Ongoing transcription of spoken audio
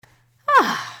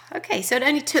Okay, so it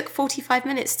only took 45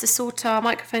 minutes to sort our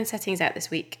microphone settings out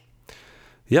this week.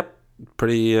 Yep,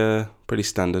 pretty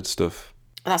standard stuff.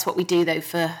 That's what we do, though,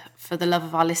 for the love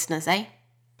of our listeners, eh?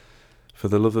 For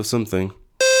the love of something.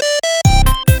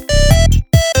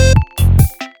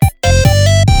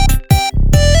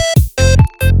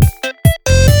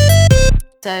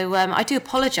 So I do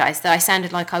apologise that I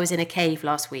sounded like I was in a cave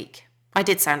last week. I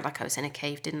did sound like I was in a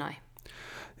cave, didn't I?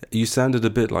 You sounded a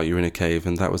bit like you were in a cave,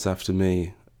 and that was after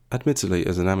me, admittedly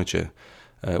as an amateur,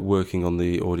 working on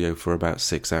the audio for about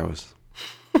 6 hours.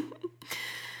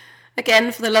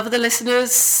 Again, for the love of the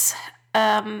listeners.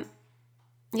 So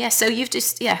you've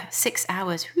just, 6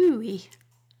 hours. Whoo-wee.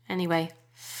 Anyway,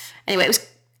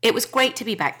 it was great to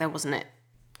be back though, wasn't it?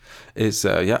 It's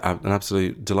an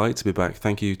absolute delight to be back.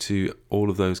 Thank you to all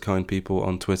of those kind people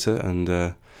on Twitter and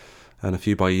a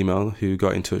few by email who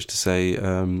got in touch to say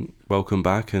welcome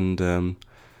back and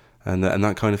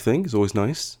that kind of thing. It's always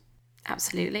nice.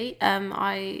 Absolutely.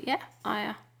 I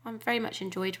very much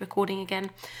enjoyed recording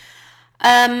again.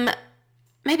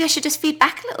 Maybe I should just feed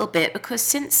back a little bit, because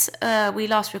since we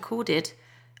last recorded,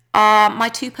 my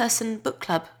 2-person book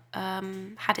club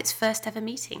had its first ever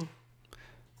meeting.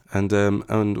 And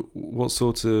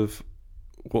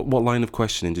what line of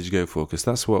questioning did you go for? Because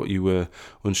that's what you were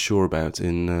unsure about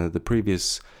in the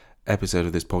previous episode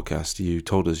of this podcast. You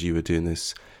told us you were doing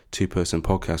this 2-person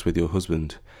podcast with your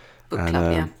husband. Book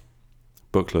club, yeah.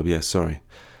 Book club, yes, sorry.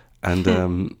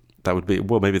 And that would be,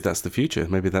 well, maybe that's the future.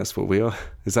 Maybe that's what we are.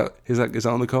 Is that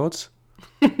on the cards?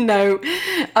 No.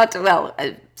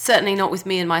 Certainly not with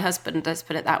me and my husband, let's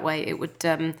put it that way. It would,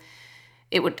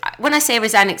 when I say a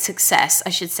resounding success, I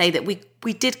should say that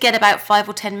we did get about 5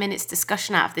 or 10 minutes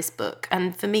discussion out of this book.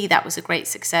 And for me, that was a great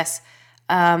success.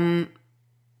 And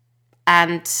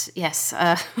yes,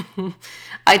 I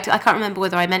can't remember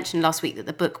whether I mentioned last week that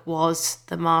the book was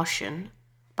The Martian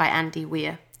by Andy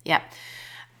Weir. Yeah.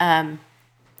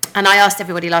 And I asked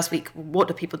everybody last week, what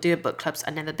do people do at book clubs?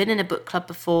 I'd never been in a book club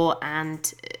before,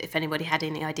 and if anybody had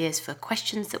any ideas for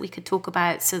questions that we could talk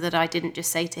about, so that I didn't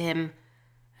just say to him,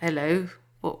 hello,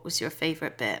 what was your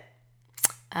favourite bit?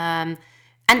 And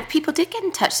people did get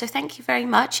in touch, so thank you very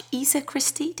much. Isa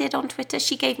Christie did on Twitter.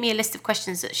 She gave me a list of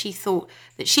questions that she thought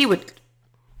that she would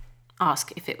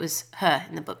ask if it was her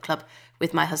in the book club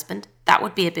with my husband. That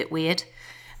would be a bit weird.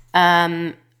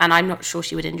 And I'm not sure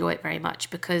she would enjoy it very much,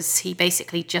 because he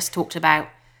basically just talked about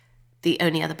the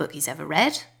only other book he's ever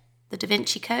read, The Da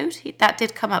Vinci Code. That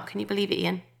did come up. Can you believe it,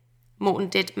 Ian? Morton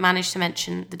did manage to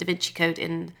mention The Da Vinci Code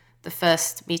in the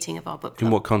first meeting of our book club.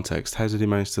 In what context? How did he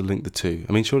manage to link the two?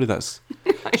 I mean, surely that's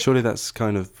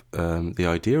kind of the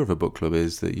idea of a book club,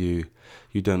 is that you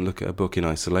don't look at a book in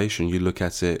isolation. You look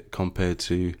at it compared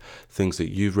to things that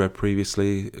you've read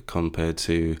previously, compared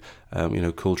to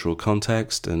cultural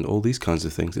context and all these kinds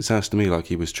of things. It sounds to me like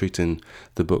he was treating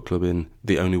the book club in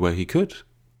the only way he could.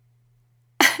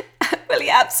 Well, he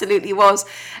absolutely was.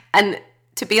 And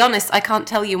to be honest, I can't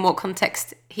tell you in what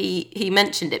context he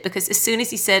mentioned it, because as soon as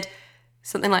he said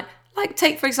something like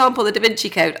take, for example, the Da Vinci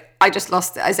Code, I just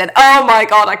lost it. I said, oh my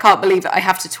God, I can't believe it. I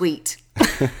have to tweet.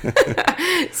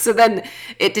 So then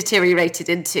it deteriorated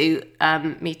into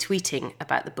me tweeting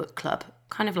about the book club,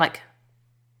 kind of like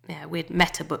weird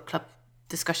meta book club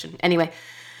discussion. Anyway,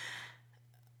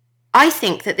 I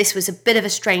think that this was a bit of a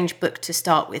strange book to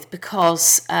start with,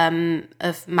 because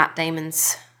of Matt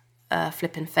Damon's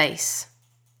flippin' face,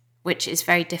 which is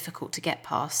very difficult to get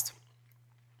past.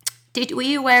 Were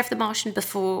you aware of The Martian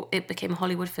before it became a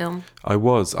Hollywood film? I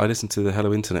was. I listened to the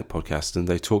Hello Internet podcast, and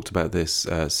they talked about this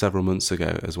several months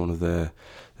ago as one of their.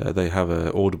 They have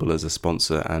Audible as a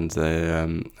sponsor, and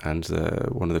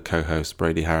one of the co-hosts,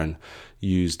 Brady Harron,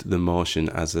 used The Martian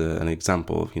as an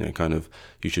example of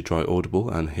you should try Audible,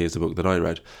 and here's a book that I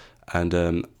read,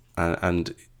 and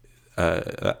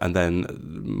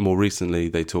then more recently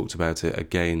they talked about it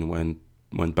again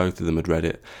when both of them had read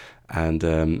it, and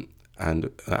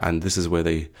this is where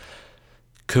they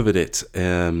covered it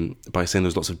by saying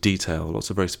there's lots of detail, lots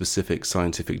of very specific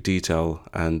scientific detail,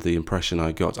 and the impression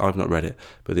I got, I've not read it,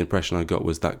 but the impression I got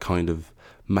was that kind of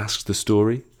masked the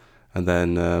story, and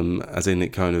then as in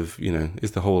it kind of,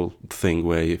 is the whole thing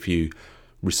where if you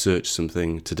research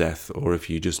something to death, or if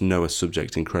you just know a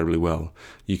subject incredibly well,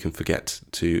 you can forget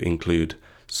to include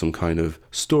some kind of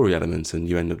story element, and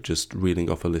you end up just reeling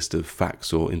off a list of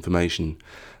facts or information.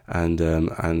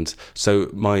 And so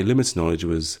my limited knowledge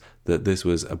was that this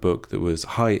was a book that was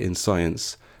high in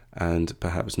science, and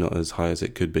perhaps not as high as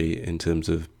it could be in terms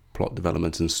of plot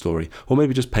development and story, or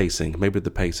maybe just pacing. Maybe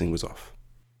the pacing was off.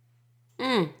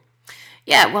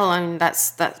 Yeah, well, I mean,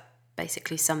 that's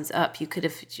basically sums it up. You could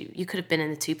have been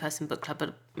in the 2-person book club,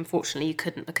 but unfortunately you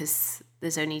couldn't because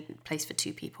there's only place for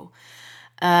 2 people.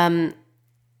 Matt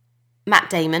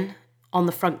Damon on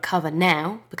the front cover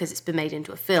now, because it's been made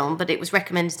into a film, but it was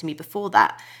recommended to me before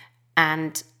that,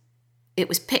 and it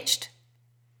was pitched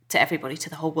to everybody, to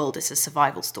the whole world, as a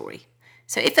survival story.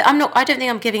 So I don't think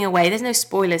I'm giving away. There's no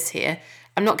spoilers here.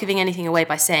 I'm not giving anything away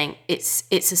by saying it's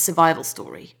a survival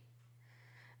story.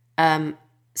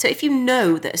 So if you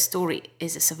know that a story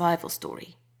is a survival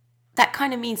story, that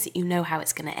kind of means that you know how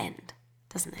it's going to end,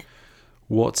 doesn't it?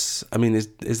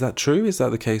 Is that true? Is that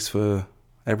the case for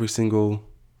every single?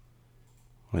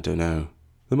 I don't know.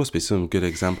 There must be some good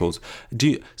examples.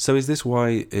 So is this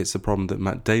why it's a problem that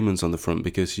Matt Damon's on the front?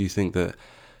 Because you think that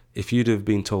if you'd have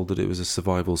been told that it was a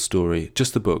survival story,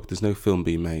 just the book, there's no film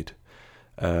being made,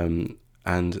 and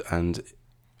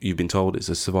you've been told it's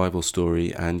a survival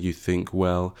story, and you think,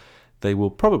 well, they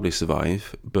will probably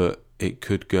survive, but it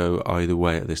could go either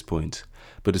way at this point.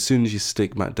 But as soon as you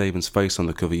stick Matt Damon's face on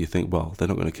the cover, you think, well, they're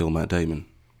not going to kill Matt Damon.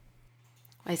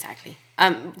 Exactly.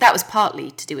 That was partly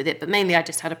to do with it, but mainly I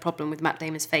just had a problem with Matt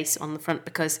Damon's face on the front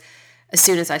because as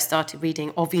soon as I started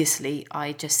reading, obviously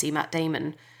I just see Matt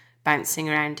Damon bouncing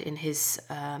around in his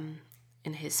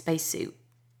spacesuit.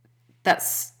 I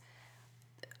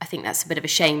think that's a bit of a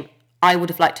shame. I would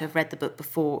have liked to have read the book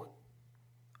before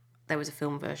there was a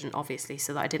film version, obviously,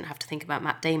 so that I didn't have to think about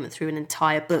Matt Damon through an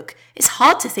entire book. It's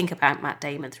hard to think about Matt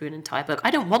Damon through an entire book.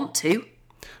 I don't want to.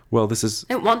 Well, I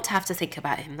don't want to have to think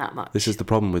about him that much. This is the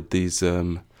problem with these,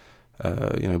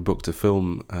 book to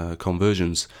film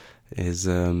conversions. Is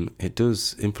it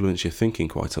does influence your thinking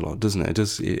quite a lot, doesn't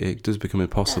it? It does become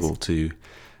impossible to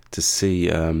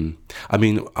see.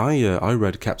 I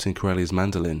read Captain Corelli's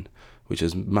Mandolin, which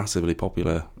is massively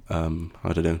popular. Turn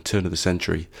of the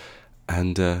century.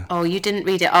 And you didn't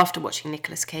read it after watching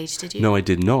Nicolas Cage, did you? No, I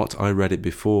did not. I read it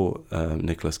before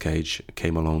Nicolas Cage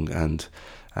came along,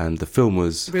 and the film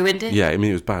was ruined it. Yeah, it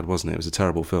was bad, wasn't it? It was a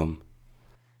terrible film.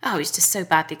 Oh, it was just so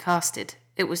badly casted.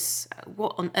 It was,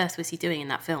 what on earth was he doing in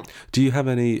that film? Do you have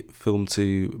any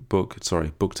book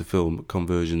to film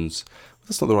conversions?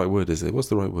 That's not the right word, is it? What's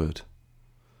the right word?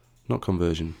 Not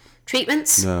conversion.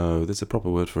 Treatments? No, there's a proper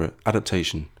word for it.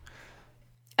 Adaptation.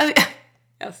 Oh,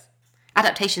 yes.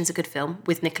 Adaptation's a good film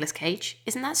with Nicolas Cage.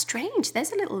 Isn't that strange?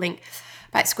 There's a little link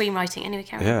about screenwriting. Anyway,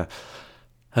 carry on.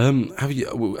 Yeah.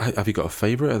 Have you got a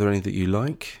favourite? Are there any that you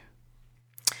like?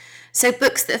 So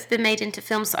books that have been made into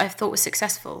films that I've thought were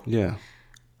successful. Yeah.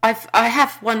 I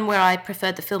have one where I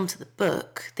preferred the film to the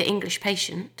book, The English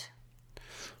Patient.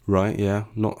 Right, yeah.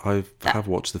 I have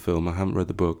watched the film. I haven't read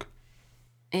the book.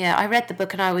 Yeah, I read the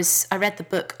book, and I read the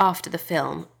book after the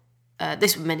film.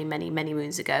 This was many, many, many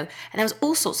moons ago. And there was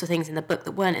all sorts of things in the book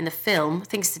that weren't in the film,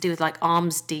 things to do with like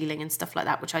arms dealing and stuff like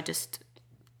that, which I just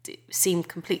seemed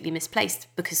completely misplaced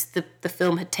because the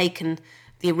film had taken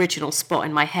the original spot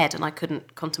in my head and I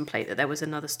couldn't contemplate that there was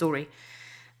another story.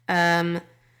 But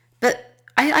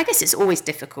I guess it's always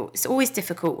difficult. It's always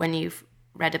difficult when you've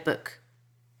read a book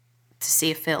to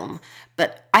see a film.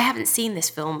 But I haven't seen this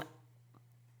film,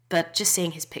 but just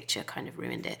seeing his picture kind of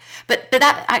ruined it. But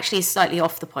that actually is slightly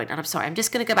off the point, and I'm sorry. I'm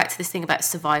just going to go back to this thing about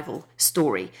survival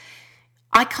story.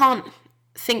 I can't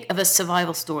think of a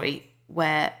survival story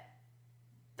where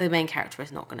the main character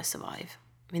is not going to survive.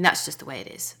 I mean, that's just the way it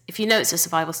is. If you know it's a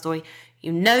survival story,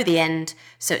 you know the end,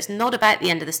 so it's not about the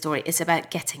end of the story, it's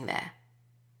about getting there.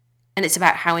 And it's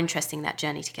about how interesting that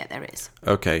journey to get there is.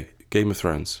 Okay, Game of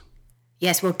Thrones.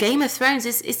 Yes, well, Game of Thrones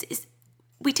is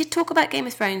we did talk about Game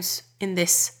of Thrones in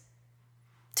this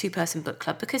 2-person book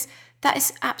club because that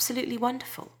is absolutely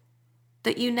wonderful.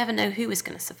 That you never know who is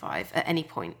going to survive at any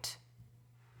point.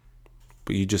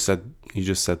 But you just said that you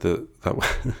just said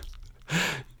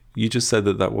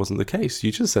that wasn't the case.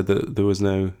 You just said that there was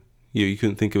no you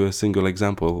couldn't think of a single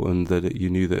example and that you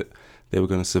knew that they were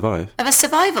going to survive. Of a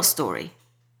survival story?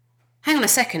 Hang on a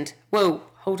second. Whoa,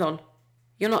 hold on.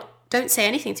 Don't say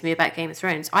anything to me about Game of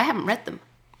Thrones. I haven't read them.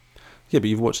 Yeah, but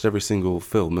you've watched every single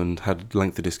film and had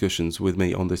lengthy discussions with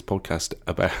me on this podcast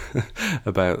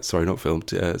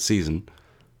about season.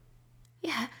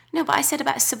 Yeah, no, but I said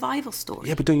about a survival story.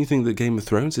 Yeah, but don't you think that Game of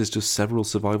Thrones is just several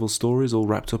survival stories all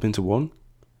wrapped up into one?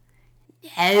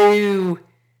 No.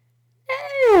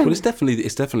 Well, it's definitely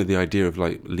the idea of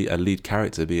like a lead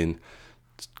character being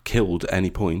killed at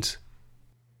any point.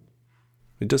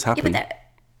 It does happen. Yeah,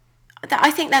 but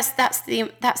I think that's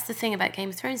the thing about Game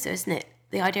of Thrones, though, isn't it?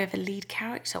 The idea of a lead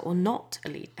character or not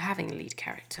having a lead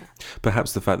character.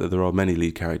 Perhaps the fact that there are many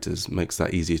lead characters makes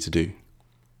that easier to do.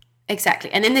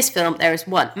 Exactly. And in this film, there is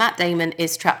one. Matt Damon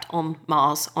is trapped on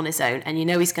Mars on his own, and you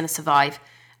know he's going to survive,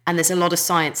 and there's a lot of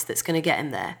science that's going to get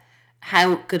him there.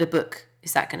 how good a book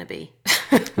is that going to be?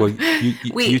 Well,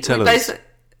 you tell us.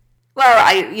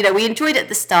 Well, we enjoyed it at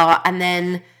the start, and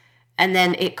then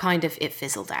it kind of it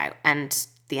fizzled out, and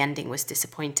the ending was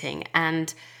disappointing.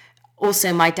 And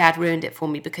also, my dad ruined it for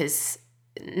me because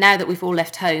now that we've all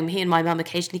left home, he and my mum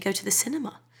occasionally go to the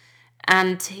cinema,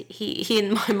 and he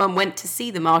and my mum went to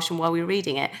see The Martian while we were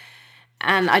reading it.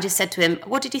 And I just said to him,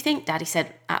 "What did you think, Dad?" He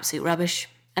said, "Absolute rubbish.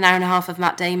 An hour and a half of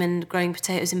Matt Damon growing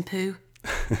potatoes in poo."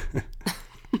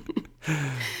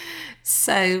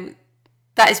 So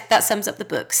that sums up the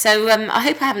book. So I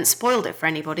hope I haven't spoiled it for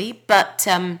anybody, but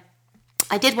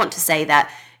I did want to say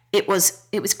that it was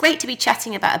great to be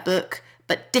chatting about a book,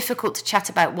 but difficult to chat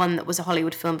about one that was a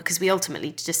Hollywood film, because we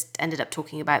ultimately just ended up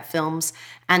talking about films,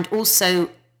 and also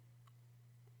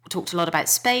talked a lot about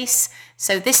space.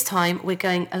 So this time we're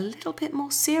going a little bit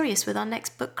more serious with our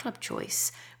next book club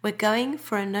choice. We're going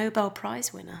for a Nobel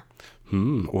Prize winner.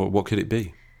 What could it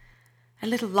be? A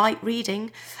little light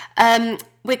reading.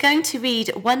 We're going to read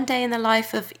One Day in the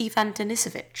Life of Ivan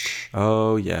Denisovich.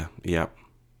 Oh, yeah.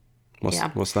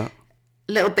 What's that?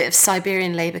 A little bit of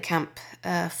Siberian labour camp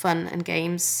fun and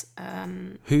games.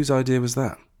 Whose idea was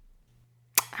that?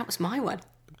 That was my one.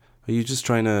 What are you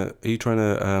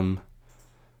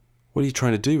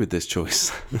trying to do with this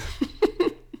choice?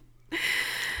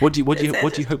 What do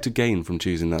you hope to gain from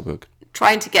choosing that book?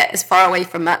 Trying to get as far away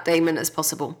from Matt Damon as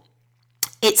possible.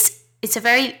 It's a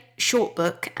very short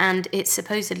book, and it's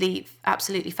supposedly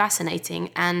absolutely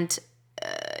fascinating, and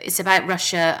it's about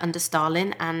Russia under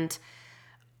Stalin, and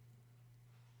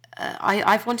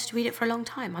I've wanted to read it for a long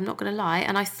time, I'm not going to lie,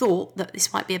 and I thought that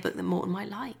this might be a book that Morton might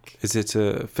like. Is it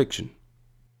fiction?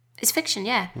 It's fiction,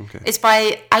 yeah. Okay. It's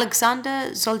by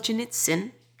Alexander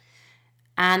Solzhenitsyn,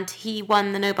 and he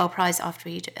won the Nobel Prize after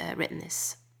he'd written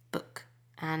this book,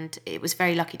 and it was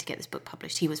very lucky to get this book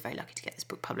published. He was very lucky to get this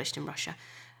book published in Russia.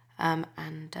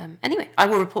 Anyway, I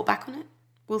will report back on it.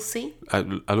 We'll see. I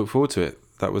look forward to it.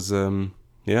 That was,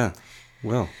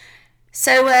 well.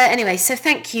 So anyway, so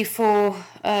thank you for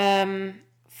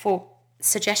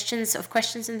suggestions of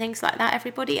questions and things like that,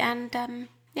 everybody. And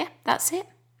that's it.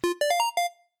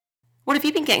 What have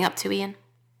you been getting up to, Ian?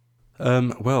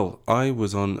 Well, I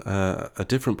was on a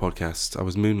different podcast. I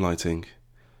was moonlighting.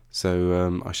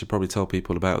 So I should probably tell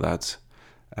people about that.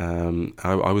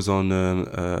 I was on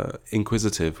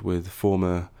Inquisitive with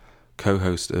former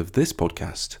co-host of this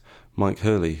podcast, Mike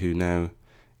Hurley, who now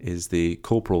is the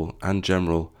corporal and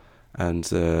general and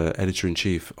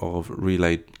editor-in-chief of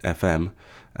Relay FM.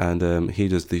 And he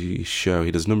does the show.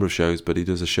 He does a number of shows, but he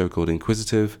does a show called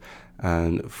Inquisitive.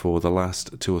 And for the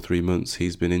last 2 or 3 months,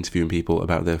 he's been interviewing people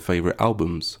about their favourite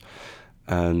albums.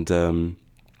 And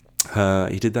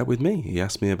he did that with me. He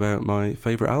asked me about my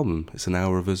favourite album. It's an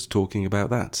hour of us talking about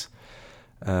that.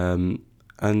 And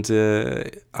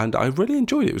I really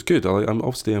enjoyed it. It was good.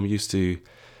 I'm used to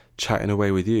chatting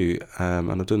away with you,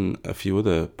 and I've done a few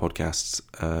other podcasts,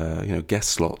 guest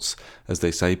slots, as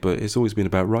they say, but it's always been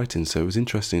about writing, so it was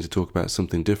interesting to talk about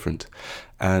something different,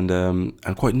 and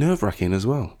quite nerve-wracking as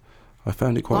well. I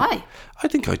found it quite... Why? I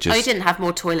think I just... Oh, you didn't have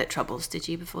more toilet troubles, did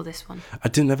you, before this one? I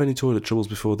didn't have any toilet troubles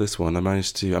before this one. I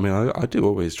managed to... I do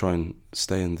always try and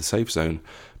stay in the safe zone,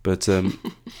 but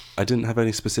I didn't have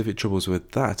any specific troubles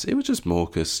with that. It was just more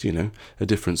because, a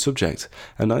different subject.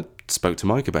 And I spoke to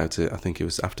Mike about it. I think it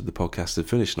was after the podcast had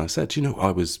finished, and I said, I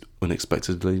was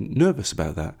unexpectedly nervous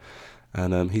about that.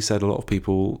 And he said a lot of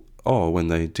people are when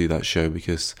they do that show,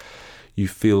 because you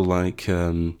feel like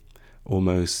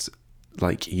almost...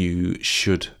 like you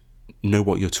should know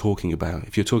what you're talking about.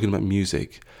 If you're talking about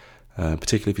music,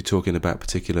 particularly if you're talking about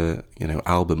particular,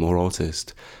 album or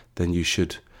artist, then you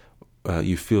should,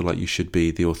 you feel like you should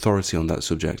be the authority on that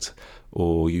subject,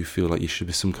 or you feel like you should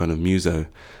be some kind of muso.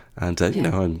 And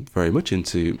I'm very much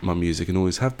into my music and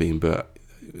always have been. But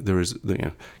there is,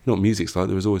 what music's like.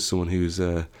 There is always someone who's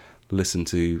listened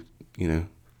to,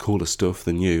 cooler stuff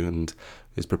than you and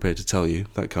is prepared to tell you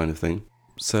that kind of thing.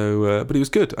 So, but it was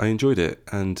good. I enjoyed it,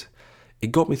 and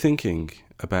it got me thinking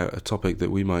about a topic that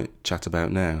we might chat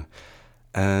about now,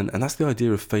 and that's the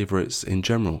idea of favourites in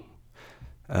general.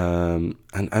 And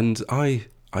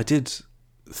I did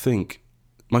think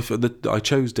I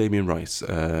chose Damien Rice,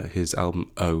 his album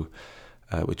O,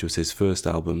 which was his first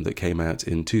album that came out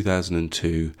in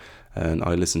 2002, and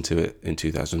I listened to it in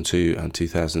 2002 and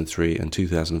 2003 and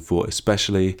 2004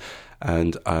 especially.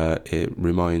 And it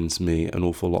reminds me an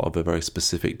awful lot of a very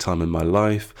specific time in my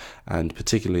life, and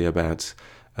particularly about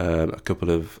a couple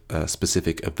of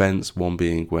specific events, one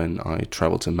being when I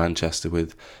travelled to Manchester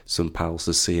with some pals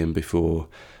to see him before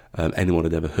anyone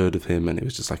had ever heard of him, and it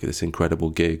was just like this incredible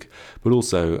gig. But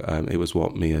also, it was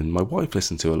what me and my wife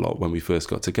listened to a lot when we first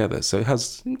got together. So it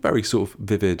has very sort of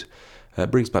vivid,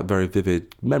 brings back very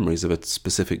vivid memories of a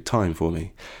specific time for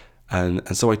me.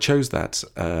 And so I chose that.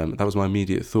 That was my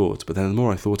immediate thought. But then the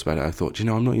more I thought about it, I thought,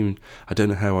 I don't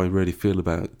know how I really feel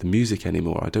about the music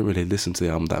anymore. I don't really listen to the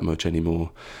album that much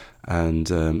anymore. And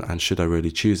should I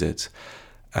really choose it?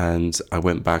 And I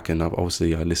went back and I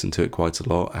listened to it quite a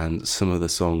lot. And some of the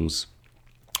songs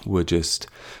were just,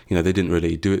 they didn't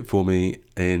really do it for me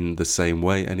in the same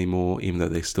way anymore, even though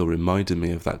they still reminded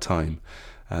me of that time.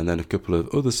 And then a couple of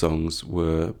other songs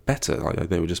were better.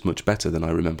 They were just much better than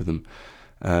I remember them.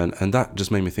 And that just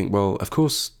made me think, well, of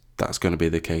course that's going to be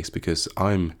the case, because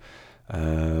I'm,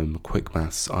 quick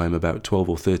maths, I'm about 12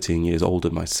 or 13 years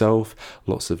older myself.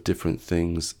 Lots of different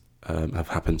things have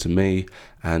happened to me,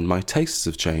 and my tastes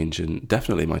have changed, and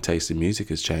definitely my taste in music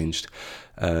has changed.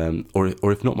 Or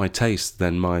if not my taste,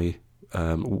 then my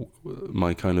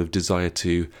kind of desire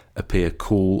to appear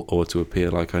cool, or to appear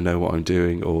like I know what I'm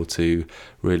doing, or to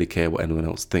really care what anyone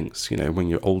else thinks. When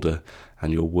you're older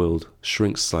and your world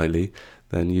shrinks slightly,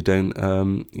 then you don't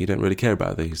really care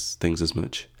about these things as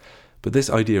much. But this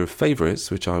idea of favourites,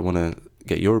 which I want to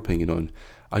get your opinion on,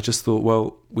 I just thought,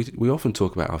 well, we often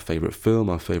talk about our favourite film,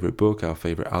 our favourite book, our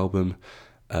favourite album,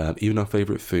 even our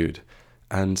favourite food.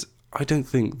 And I don't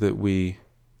think that we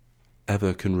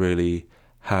ever can really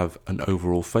have an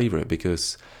overall favourite,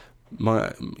 because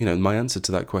my answer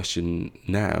to that question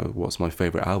now, what's my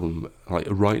favourite album, like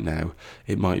right now,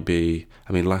 it might be,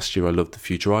 last year I loved the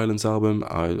Future Islands album.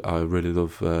 I really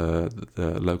love the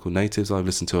Local Natives. I've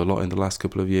listened to a lot in the last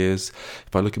couple of years.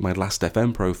 If I look at my Last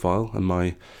FM profile and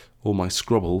all my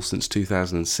scrubble since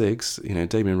 2006,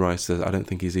 Damien Rice says I don't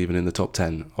think he's even in the top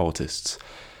 10 artists.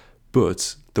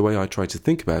 But the way I tried to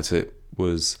think about it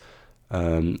was,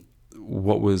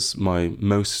 what was my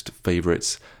most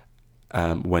favourites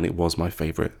when it was my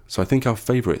favourite. So I think our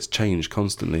favourites change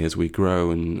constantly as we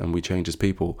grow and we change as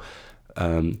people.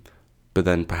 But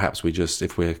then perhaps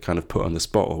if we're kind of put on the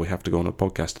spot, or we have to go on a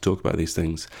podcast to talk about these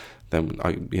things, then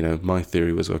my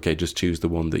theory was, okay, just choose the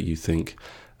one that you think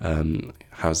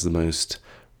had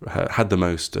the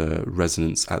most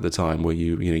resonance at the time, where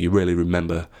you really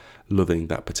remember loving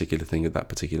that particular thing at that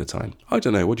particular time. I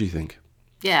don't know. What do you think?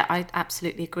 Yeah, I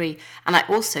absolutely agree. And I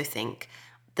also think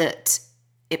that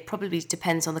it probably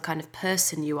depends on the kind of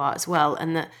person you are as well.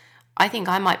 And that I think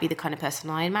I might be the kind of person,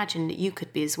 I imagine that you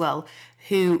could be as well,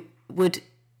 who would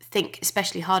think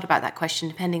especially hard about that question,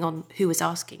 depending on who was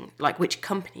asking, like which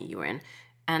company you were in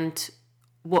and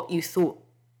what you thought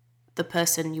the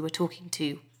person you were talking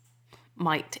to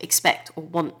might expect or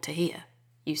want to hear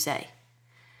you say.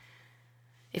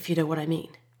 If you know what I mean.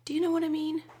 Do you know what I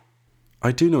mean?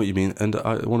 I do know what you mean. And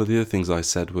one of the other things I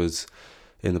said was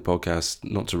in the podcast,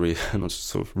 not to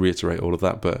sort of reiterate all of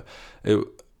that, but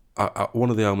one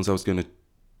of the albums I was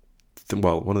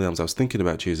thinking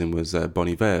about choosing was Bon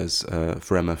Iver's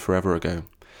Forever Ago,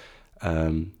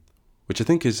 which I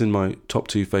think is in my top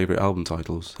 2 favourite album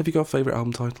titles. Have you got a favourite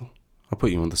album title? I'll put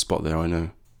you on the spot there, I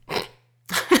know.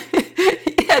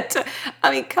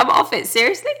 Yeah, come off it,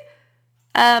 seriously?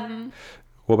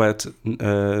 What about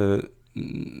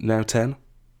Now 10?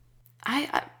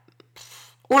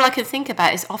 All I can think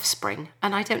about is Offspring,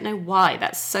 and I don't know why.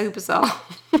 That's so bizarre.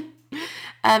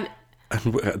 That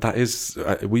is,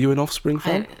 were you an Offspring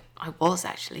fan? I was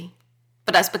actually,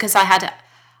 but that's because I had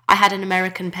an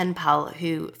American pen pal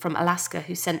from Alaska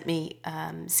who sent me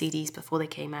CDs before they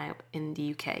came out in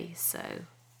the UK. So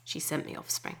she sent me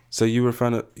Offspring. So you were a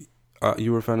fan of? Is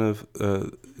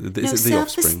it the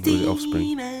Offspring? Was it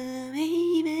Offspring?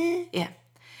 Yeah.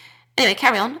 Anyway,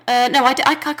 carry on. No, I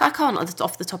can't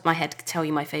off the top of my head tell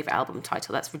you my favourite album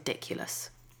title. That's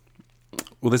ridiculous.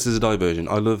 Well, this is a diversion.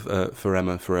 I love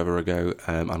Forever Ago,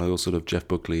 and I also love Jeff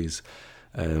Buckley's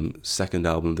second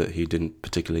album that he didn't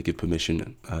particularly give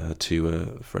permission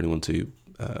for anyone to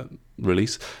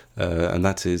release, and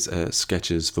that is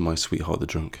Sketches for My Sweetheart the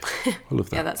Drunk. I love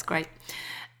that. Yeah, that's great.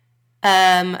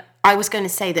 I was going to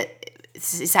say that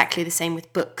it's exactly the same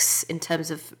with books in terms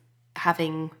of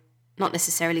having not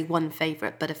necessarily one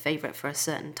favourite, but a favourite for a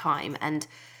certain time. And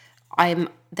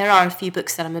there are a few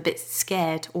books that I'm a bit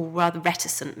scared, or rather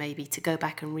reticent maybe, to go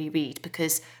back and reread,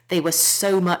 because they were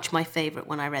so much my favourite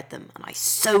when I read them, and I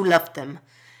so loved them.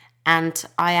 And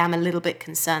I am a little bit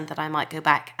concerned that I might go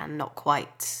back and not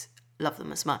quite love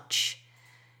them as much.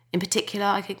 In particular,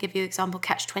 I could give you an example,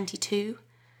 Catch-22.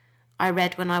 I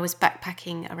read when I was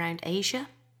backpacking around Asia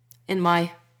in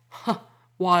my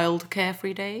wild,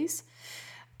 carefree days.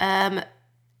 And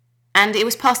it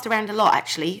was passed around a lot,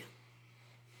 actually,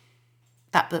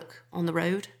 that book, on the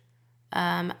road.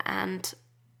 And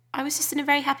I was just in a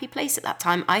very happy place at that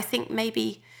time. I think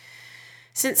maybe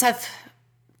since I've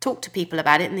talked to people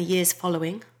about it in the years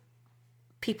following,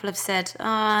 people have said,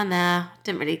 nah,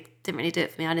 didn't really do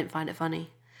it for me. I didn't find it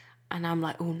funny. And I'm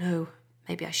like, oh no,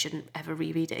 maybe I shouldn't ever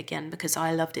reread it again because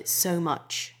I loved it so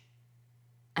much.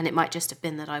 And it might just have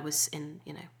been that I was in,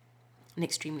 an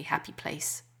extremely happy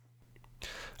place.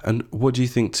 And what do you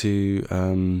think to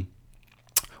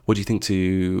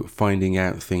finding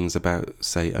out things about,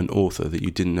 say, an author that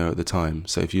you didn't know at the time?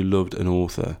 So if you loved an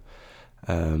author,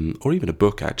 or even a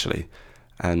book actually,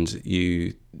 and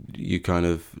you kind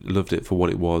of loved it for what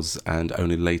it was, and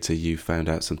only later you found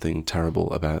out something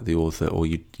terrible about the author, or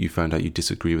you found out you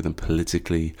disagree with them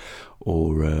politically,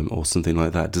 or something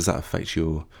like that. Does that affect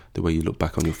the way you look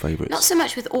back on your favourites? Not so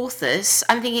much with authors.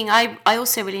 I'm thinking I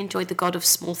also really enjoyed The God of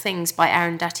Small Things by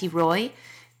Arundhati Roy.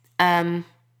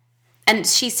 And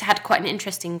she's had quite an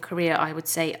interesting career, I would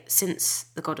say, since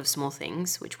The God of Small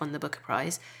Things, which won the Booker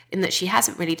Prize, in that she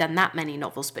hasn't really done that many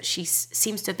novels, but she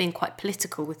seems to have been quite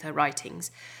political with her writings.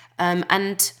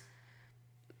 And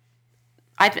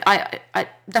I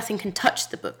nothing can touch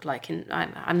the book.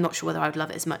 I'm not sure whether I would love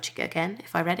it as much again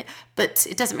if I read it, but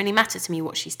it doesn't really matter to me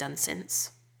what she's done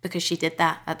since, because she did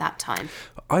that at that time.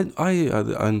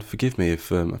 And forgive me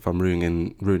if I'm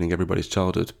ruining everybody's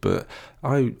childhood, but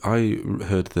I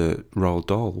heard that Roald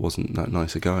Dahl wasn't that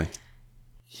nice a guy.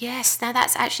 Yes, now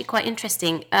that's actually quite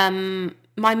interesting.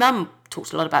 My mum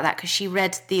talked a lot about that because she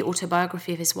read the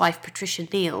autobiography of his wife, Patricia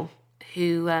Neal,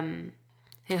 who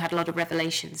had a lot of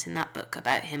revelations in that book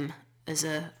about him as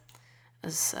a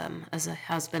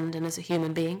husband and as a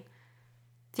human being.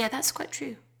 Yeah, that's quite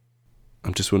true.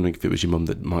 I'm just wondering if it was your mum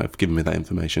that might have given me that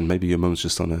information. Maybe your mum's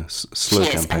just on a slur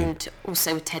campaign. And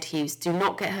also with Ted Hughes. Do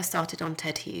not get her started on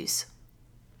Ted Hughes.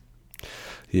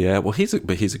 Yeah, well, he's a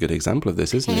good example of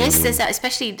this, isn't he? He is. There's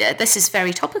especially this is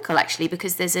very topical actually,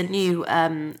 because there's a new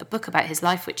a book about his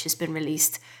life which has been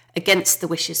released against the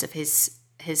wishes of his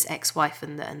ex-wife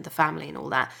and the family and all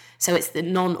that. So it's the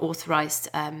non-authorized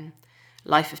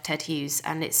life of Ted Hughes,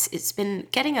 and it's been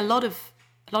getting a lot of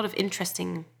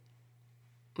interesting.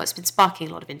 Well, it's been sparking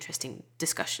a lot of interesting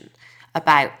discussion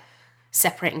about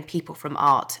separating people from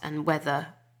art, and whether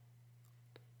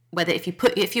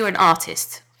if you're an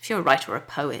artist, if you're a writer or a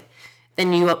poet,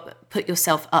 then you put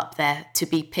yourself up there to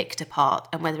be picked apart,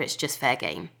 and whether it's just fair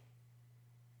game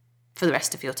for the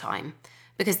rest of your time.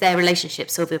 Because their relationship,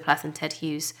 Sylvia Plath and Ted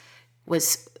Hughes,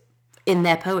 was in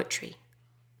their poetry.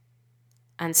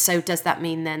 And so does that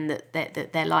mean then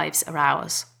that their lives are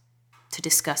ours to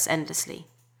discuss endlessly?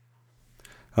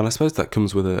 And I suppose that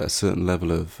comes with a certain level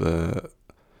of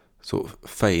sort of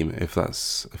fame, if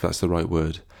that's the right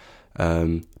word.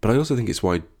 But I also think it's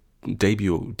why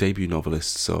debut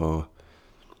novelists are.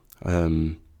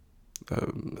 I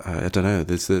don't know.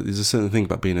 There's a certain thing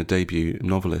about being a debut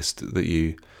novelist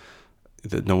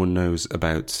that no one knows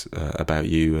about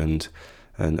you, and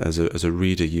as a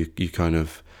reader, you kind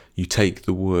of take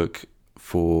the work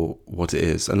for what it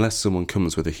is, unless someone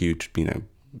comes with a huge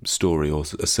story or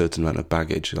a certain amount of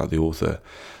baggage, like the author.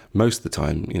 Most of the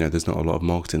time, there's not a lot of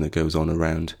marketing that goes on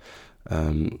around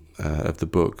of the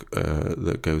book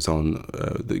that goes on.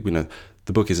 The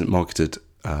book isn't marketed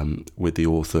with the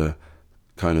author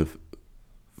kind of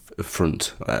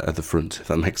at the front, if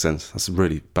that makes sense. That's a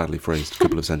really badly phrased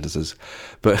couple of sentences,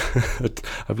 but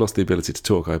I've lost the ability to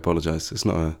talk. I apologise. It's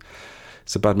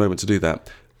a bad moment to do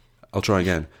that. I'll try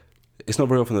again. It's not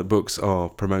very often that books are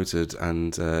promoted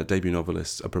and debut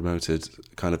novelists are promoted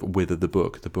kind of with the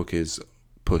book. The book is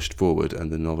pushed forward and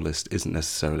the novelist isn't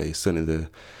necessarily. Certainly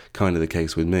the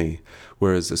case with me.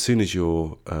 Whereas as soon as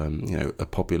you're a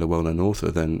popular, well-known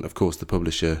author, then of course the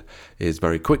publisher is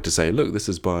very quick to say, look, this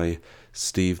is by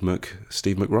Steve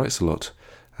McWrites-a-lot,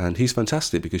 and he's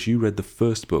fantastic because you read the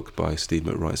first book by Steve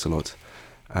McWrites-a-lot,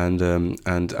 and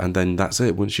then that's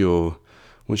it. Once you're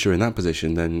in that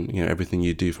position, then everything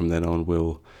you do from then on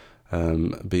will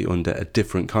be under a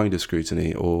different kind of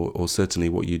scrutiny, or certainly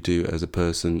what you do as a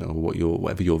person, or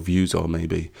whatever your views are,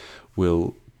 maybe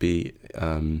will be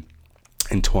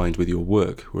entwined with your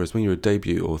work. Whereas when you're a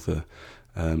debut author,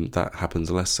 that happens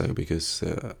less so, because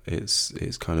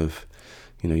it's kind of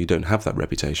you don't have that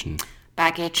reputation.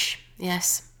 Baggage,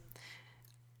 yes.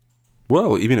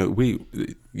 Well,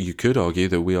 you could argue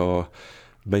that we are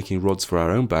making rods for our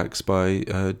own backs by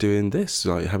doing this,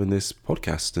 like having this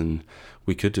podcast, and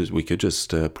we could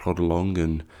just plod along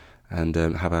and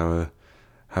have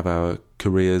our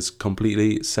careers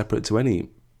completely separate to any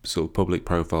sort of public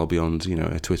profile beyond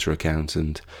a Twitter account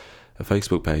and a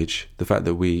Facebook page. The fact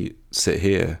that we sit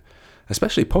here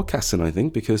especially podcasting, I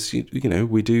think, because, you know,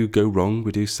 we do go wrong.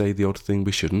 We do say the odd thing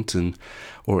we shouldn't,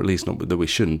 or at least not that we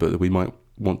shouldn't, but that we might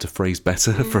want to phrase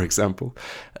better, for example.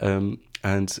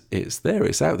 And it's there,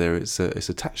 it's out there, it's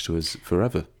attached to us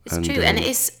forever. It's true, and it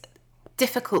is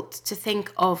difficult to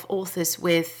think of authors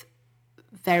with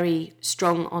very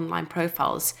strong online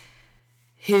profiles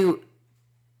who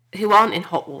aren't in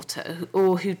hot water,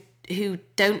 or who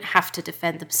don't have to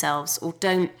defend themselves, or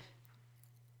don't,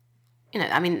 you know,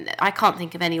 I mean, I can't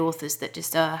think of any authors that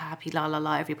just are happy, la la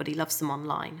la, everybody loves them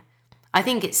online. I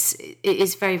think it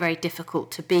is very, very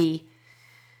difficult to be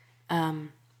a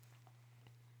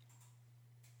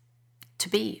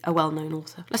well-known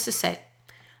author. Let's just say,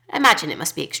 imagine it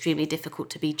must be extremely difficult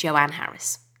to be Joanne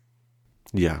Harris.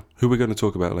 Yeah, who we're going to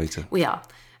talk about later. We are.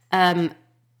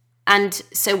 And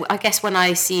so I guess when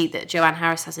I see that Joanne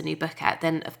Harris has a new book out,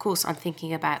 then of course I'm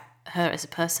thinking about her as a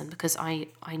person, because I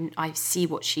see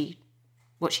what she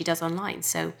does online.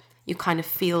 So you kind of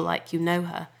feel like you know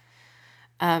her.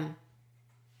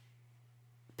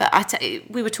 But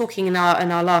we were talking in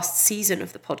our last season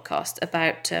of the podcast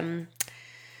about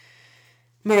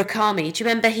Murakami. Do you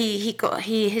remember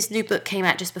his new book came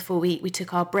out just before we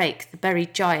took our break, The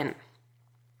Buried Giant,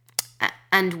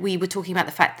 and we were talking about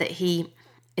the fact that he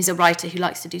is a writer who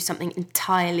likes to do something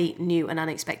entirely new and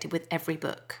unexpected with every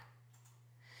book,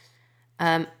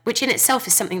 which in itself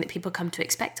is something that people come to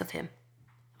expect of him,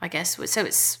 I guess. So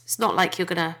it's not like you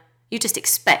just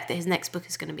expect that his next book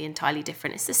is going to be entirely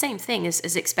different. It's the same thing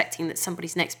as expecting that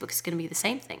somebody's next book is going to be the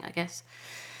same thing, I guess.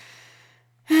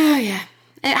 Oh, yeah.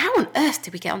 How on earth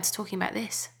did we get on to talking about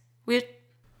this?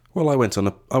 Well, I went on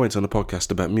a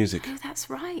podcast about music. Oh, that's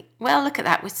right. Well, look at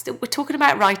that. We're talking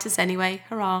about writers anyway.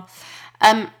 Hurrah!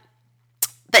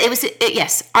 But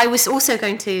yes. I was also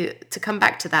going to come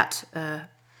back to that.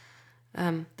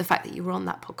 The fact that you were on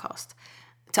that podcast,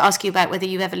 to ask you about whether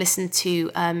you ever listened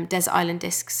to Desert Island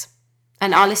Discs,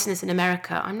 and our listeners in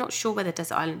America. I'm not sure whether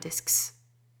Desert Island Discs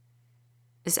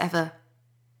has ever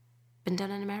been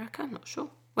done in America. I'm not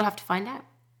sure. We'll have to find out.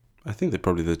 I think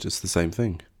they're just the same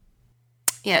thing.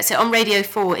 Yeah, so on Radio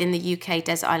 4 in the UK,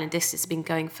 Desert Island Discs has been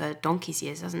going for donkey's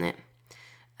years, hasn't it?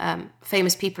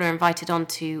 Famous people are invited on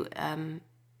to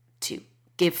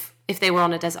give, if they were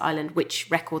on a desert island, which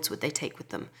records would they take with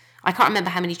them? I can't remember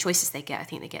how many choices they get. I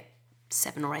think they get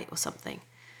 7 or 8 or something.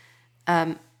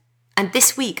 And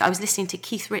this week I was listening to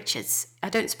Keith Richards. I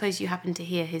don't suppose you happened to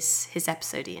hear his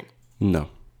episode, Ian? No.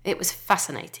 It was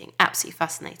fascinating, absolutely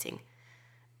fascinating.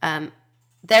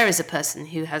 There is a person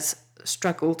who has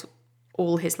struggled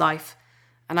all his life,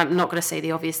 and I'm not going to say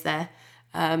the obvious there,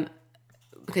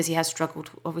 because he has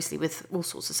struggled obviously with all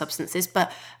sorts of substances,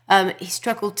 but he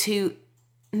struggled to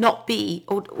not be,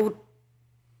 or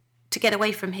to get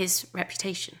away from his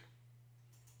reputation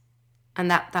and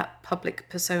that public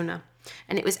persona.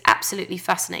 And it was absolutely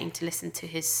fascinating to listen to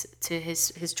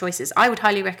his choices. I would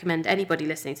highly recommend anybody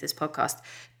listening to this podcast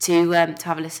to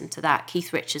have a listen to that.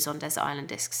 Keith Richards on Desert Island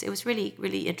Discs. It was really,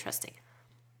 really interesting.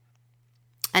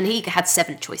 And he had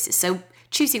 7 choices. So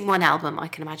choosing one album, I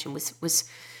can imagine, was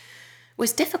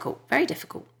difficult, very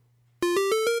difficult.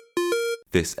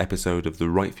 This episode of the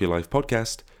Write for Your Life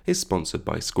podcast is sponsored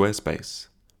by Squarespace,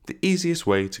 the easiest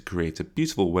way to create a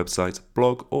beautiful website,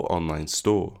 blog, or online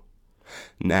store.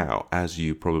 Now, as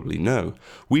you probably know,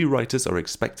 we writers are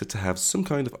expected to have some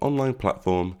kind of online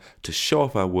platform to show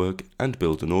off our work and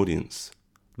build an audience.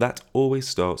 That always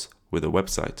starts with a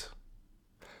website.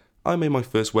 I made my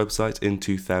first website in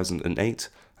 2008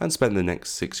 and spent the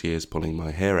next 6 years pulling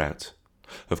my hair out.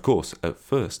 Of course, at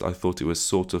first I thought it was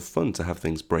sort of fun to have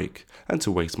things break and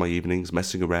to waste my evenings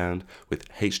messing around with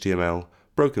HTML,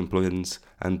 broken plugins,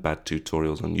 and bad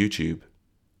tutorials on YouTube.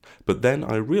 But then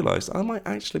I realised I might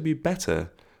actually be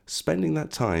better spending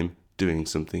that time doing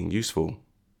something useful.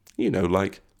 You know,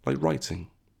 like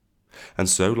writing. And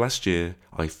so last year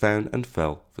I found and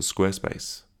fell for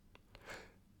Squarespace.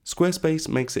 Squarespace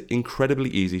makes it incredibly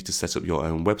easy to set up your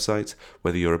own website,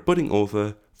 whether you're a budding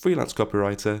author, freelance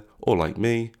copywriter, or like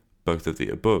me, both of the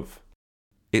above.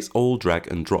 It's all drag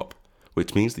and drop,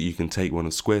 which means that you can take one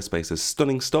of Squarespace's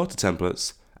stunning starter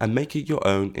templates and make it your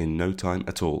own in no time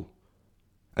at all.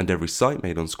 And every site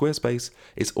made on Squarespace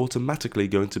is automatically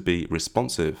going to be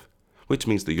responsive, which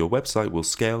means that your website will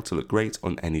scale to look great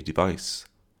on any device.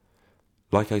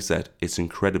 Like I said, it's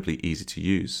incredibly easy to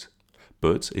use.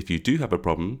 But if you do have a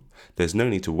problem, there's no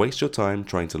need to waste your time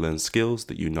trying to learn skills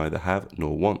that you neither have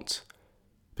nor want.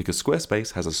 Because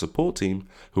Squarespace has a support team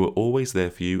who are always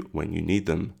there for you when you need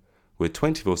them, with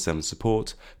 24/7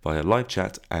 support via live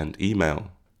chat and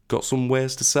email. Got some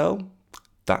wares to sell?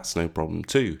 That's no problem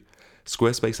too.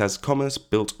 Squarespace has commerce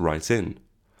built right in.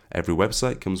 Every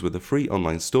website comes with a free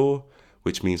online store,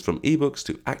 which means from ebooks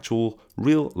to actual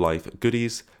real-life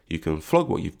goodies, you can flog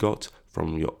what you've got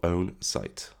from your own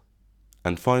site.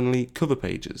 And finally, cover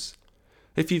pages.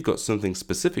 If you've got something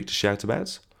specific to shout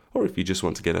about, or if you just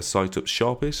want to get a site up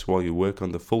sharpish while you work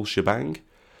on the full shebang,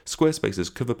 Squarespace's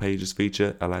Cover Pages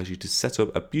feature allows you to set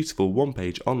up a beautiful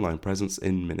one-page online presence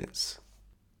in minutes.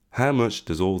 How much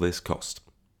does all this cost?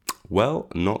 Well,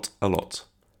 not a lot.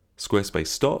 Squarespace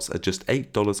starts at just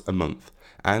 $8 a month,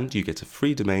 and you get a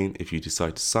free domain if you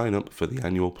decide to sign up for the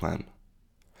annual plan.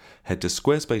 Head to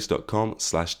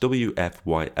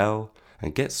squarespace.com/WFYL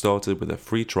and get started with a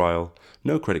free trial,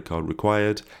 no credit card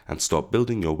required, and start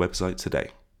building your website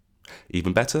today.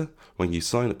 Even better, when you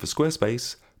sign up for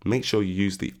Squarespace, make sure you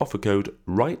use the offer code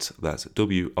WRITE, that's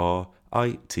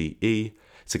WRITE,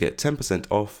 to get 10%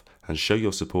 off and show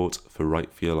your support for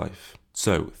Write for Your Life.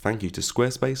 So, thank you to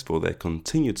Squarespace for their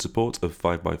continued support of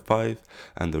 5x5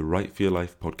 and the Write for Your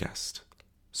Life podcast.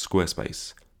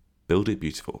 Squarespace. Build it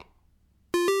beautiful.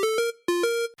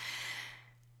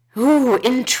 Ooh,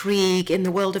 intrigue in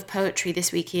the world of poetry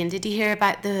this week, Ian. Did you hear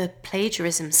about the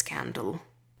plagiarism scandal?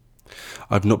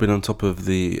 I've not been on top of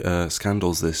the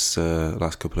scandals this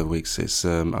last couple of weeks. It's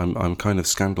I'm kind of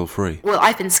scandal free. Well,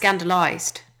 I've been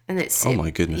scandalised, and it's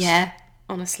my goodness. Yeah,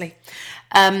 honestly.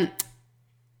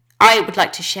 I would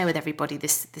like to share with everybody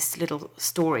this little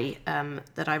story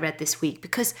that I read this week,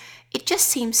 because it just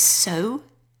seems so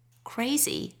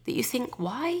crazy that you think,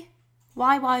 why?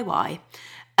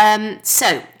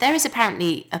 So there is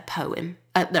apparently a poet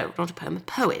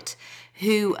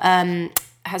who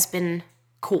has been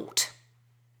caught.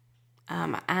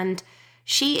 And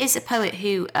she is a poet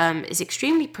who is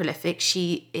extremely prolific.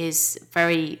 She is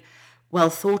very well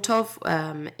thought of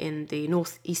in the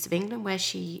northeast of England where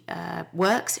she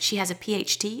works. She has a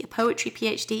PhD, a poetry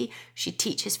PhD. She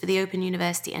teaches for the Open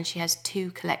University, and she has 2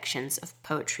 collections of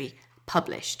poetry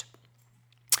published.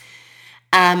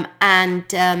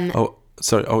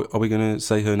 Sorry, are we going to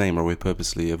say her name, or are we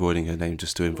purposely avoiding her name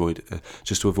just to avoid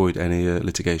any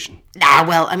litigation?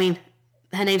 Well, I mean,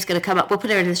 her name's going to come up. We'll put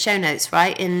her in the show notes,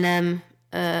 right?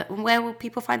 Where will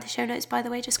people find the show notes, by the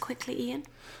way, just quickly, Ian?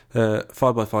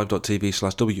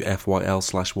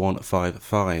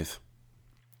 5by5.tv/WFYL/155.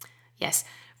 Yes.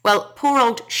 Well, poor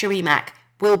old Cherie Mack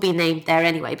will be named there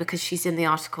anyway, because she's in the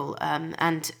article.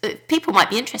 And people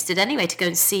might be interested anyway to go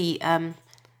and see.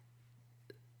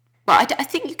 I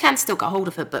think you can still get hold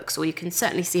of her books, or you can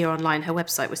certainly see her online. Her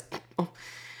website was,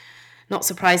 not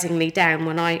surprisingly, down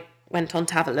when I went on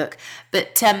to have a look.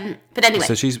 But anyway.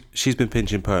 So she's been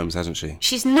pinching poems, hasn't she?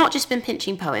 She's not just been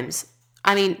pinching poems.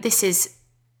 I mean,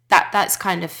 that's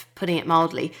kind of putting it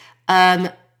mildly.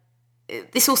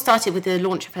 This all started with the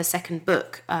launch of her second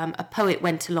book. A poet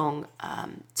went along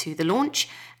to the launch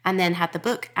and then had the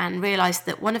book and realised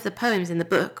that one of the poems in the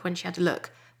book, when she had a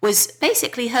look, was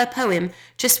basically her poem,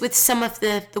 just with some of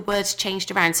the words changed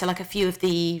around. So like a few of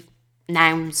the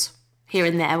nouns here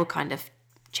and there were kind of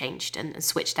changed and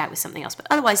switched out with something else, but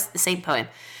otherwise the same poem.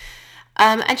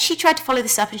 And she tried to follow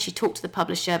this up, and she talked to the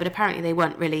publisher, but apparently they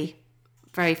weren't really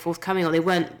very forthcoming, or they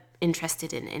weren't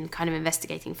interested in kind of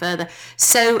investigating further.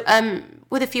 So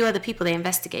with a few other people, they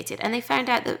investigated, and they found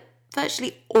out that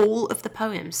virtually all of the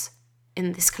poems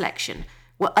in this collection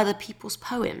were other people's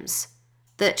poems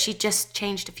that she just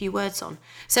changed a few words on.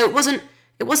 So it wasn't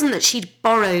that she'd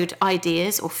borrowed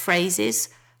ideas or phrases,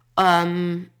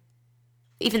 even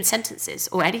sentences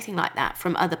or anything like that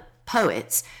from other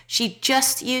poets. She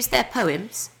just used their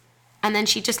poems, and then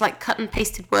she just cut and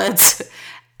pasted words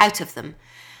out of them.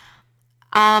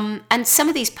 And some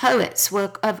of these poets were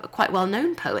quite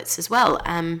well-known poets as well.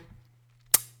 And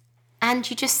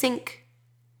you just think,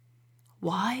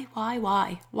 why?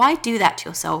 Why do that to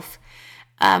yourself?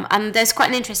 And there's quite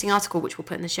an interesting article, which we'll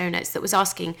put in the show notes, that was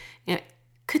asking,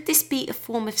 could this be a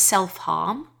form of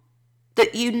self-harm? That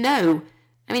I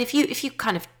mean, if you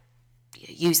kind of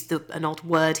use an odd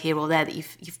word here or there that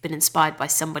you've been inspired by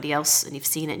somebody else and you've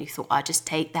seen it and you thought, I'll just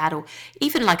take that, or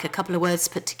even a couple of words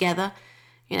put together,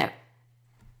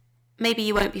 maybe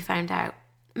you won't be found out.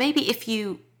 Maybe if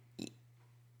you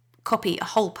copy a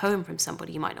whole poem from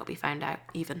somebody, you might not be found out,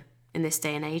 even in this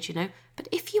day and age, But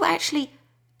if you actually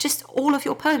just all of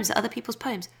your poems are other people's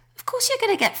poems, of course you're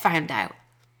going to get found out.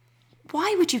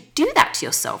 Why would you do that to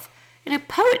yourself?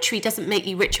 Poetry doesn't make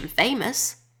you rich and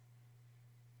famous.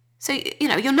 So,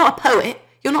 you're not a poet,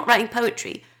 you're not writing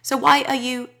poetry, so why are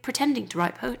you pretending to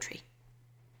write poetry?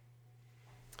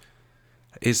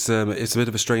 It's a bit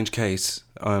of a strange case.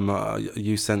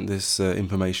 You sent this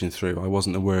information through. I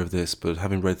wasn't aware of this, but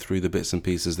having read through the bits and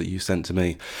pieces that you sent to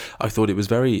me, I thought it was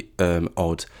very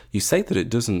odd. You say that it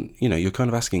doesn't. You're kind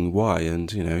of asking why,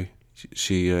 and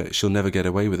she'll never get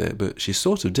away with it, but she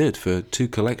sort of did for 2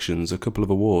 collections, a couple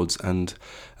of awards, and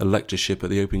a lectureship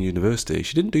at the Open University.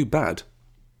 She didn't do bad.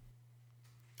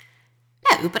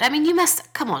 No, but I mean, you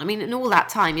must come on. I mean, in all that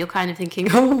time, you're kind of thinking,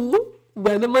 oh.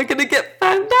 When am I going to get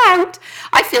found out?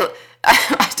 I feel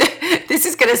this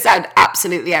is going to sound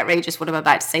absolutely outrageous what I'm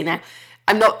about to say now.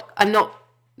 I'm not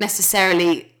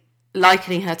necessarily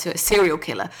likening her to a serial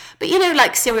killer, but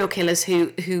like serial killers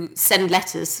who send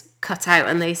letters cut out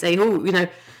and they say, oh,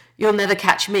 you'll never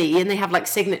catch me, and they have like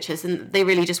signatures and they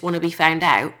really just want to be found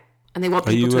out and they want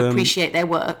people to appreciate their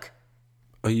work.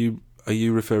 Are you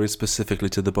referring specifically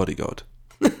to The Bodyguard?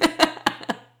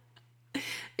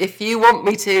 If you want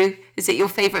me to, is it your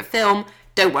favourite film?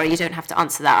 Don't worry, you don't have to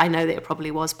answer that. I know that it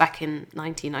probably was back in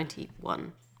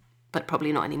 1991, but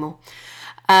probably not anymore.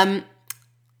 But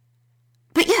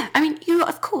yeah, I mean,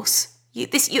 of course,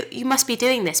 you must be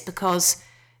doing this because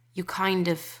you kind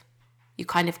of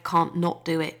can't not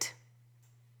do it.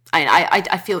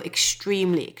 I feel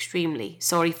extremely, extremely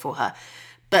sorry for her,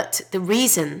 but the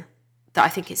reason that I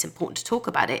think it's important to talk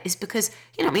about it is because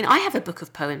I have a book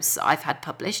of poems that I've had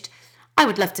published. I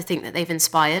would love to think that they've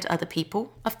inspired other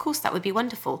people. Of course, that would be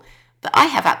wonderful. But I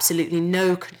have absolutely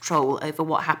no control over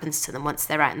what happens to them once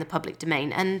they're out in the public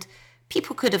domain. And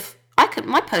people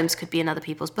my poems could be in other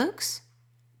people's books.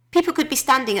 People could be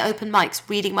standing at open mics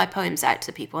reading my poems out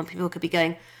to people, and people could be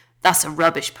going, that's a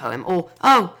rubbish poem, or,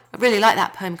 oh, I really like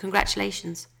that poem,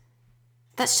 congratulations.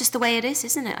 That's just the way it is,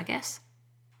 isn't it, I guess?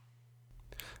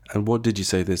 And what did you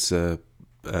say this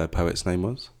poet's name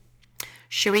was?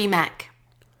 Cherie Mack.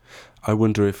 I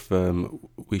wonder if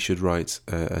we should write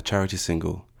a charity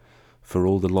single for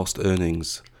all the lost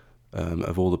earnings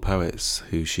of all the poets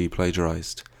who she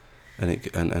plagiarised, and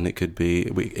it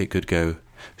could go,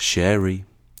 Cherie,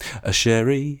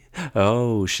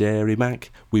 oh Cherie Mack,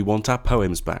 we want our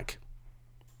poems back.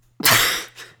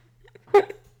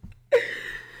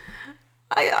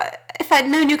 If I'd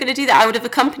known you were going to do that, I would have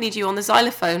accompanied you on the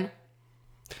xylophone.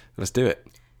 Let's do it.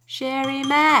 Cherie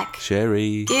Mack.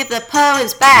 Cherie. Give the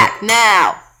poems back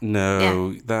now.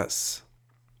 No, yeah.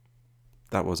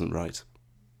 That wasn't right.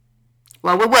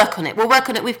 Well, we'll work on it.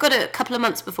 We've got a couple of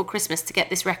months before Christmas to get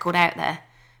this record out there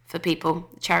for people,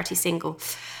 the charity single.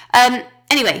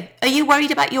 Anyway, are you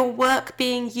worried about your work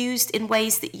being used in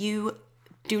ways that you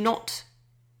do not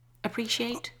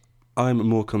appreciate? I'm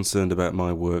more concerned about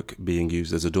my work being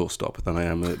used as a doorstop than I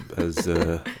am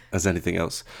as anything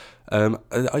else. I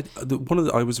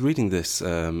was reading this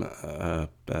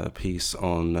piece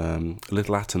on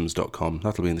littleatoms.com.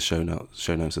 That'll be in the show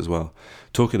notes as well,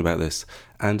 talking about this.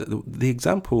 And the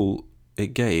example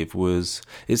it gave was,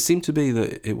 it seemed to be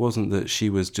that it wasn't that she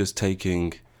was just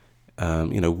taking,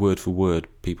 word for word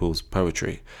people's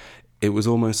poetry. It was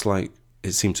almost like,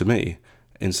 it seemed to me,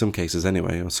 in some cases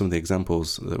anyway, or some of the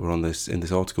examples that were in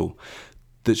this article,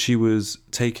 that she was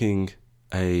taking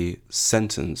a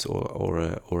sentence or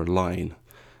a line,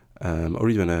 or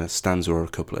even a stanza or a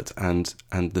couplet, and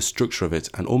the structure of it,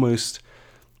 and almost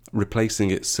replacing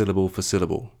it syllable for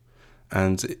syllable.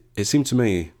 And it seemed to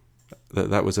me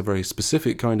that was a very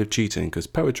specific kind of cheating, because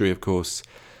poetry, of course,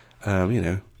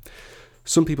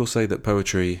 some people say that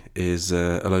poetry is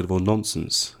a load of all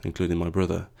nonsense, including my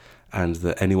brother, and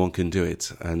that anyone can do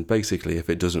it. And basically, if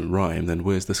it doesn't rhyme, then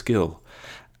where's the skill?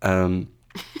 And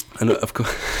of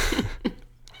course...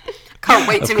 Can't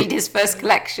wait to read his first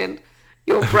collection.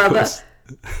 Your brother.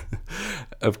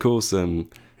 Of course,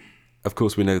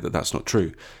 we know that that's not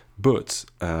true. But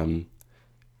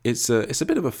it's a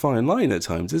bit of a fine line at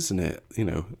times, isn't it?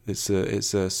 It's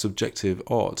a subjective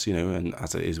art, and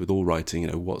as it is with all writing,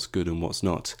 what's good and what's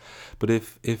not. But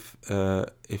if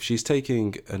she's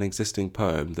taking an existing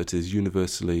poem that is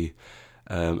universally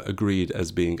agreed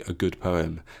as being a good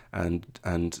poem,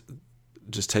 and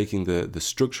just taking the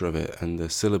structure of it and the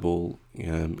syllable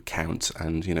count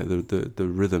and the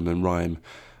rhythm and rhyme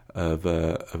of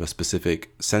a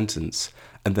specific sentence,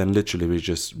 and then literally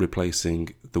just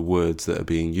replacing the words that are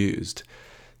being used,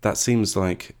 that seems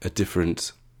like a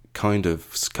different kind of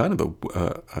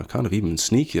even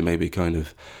sneakier maybe kind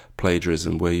of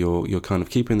plagiarism, where you're kind of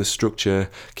keeping the structure,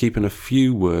 keeping a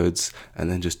few words,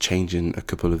 and then just changing a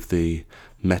couple of the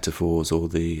metaphors or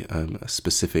the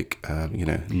specific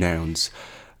nouns,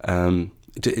 kind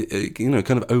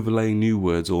of overlaying new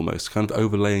words, almost kind of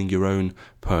overlaying your own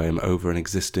poem over an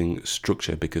existing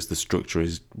structure, because the structure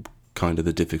is kind of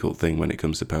the difficult thing when it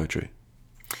comes to poetry.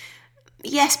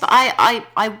 Yes, but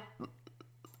I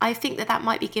I think that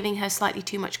might be giving her slightly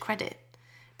too much credit,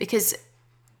 because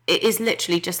it is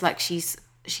literally just like she's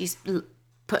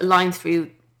put a line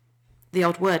through the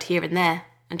odd word here and there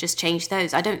and just changed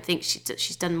those. I don't think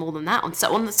she's done more than that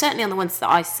certainly on the ones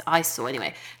that I saw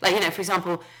anyway. Like, for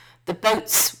example, the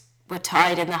boats were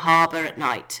tied in the harbour at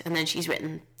night, and then she's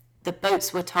written the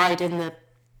boats were tied in the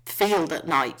field at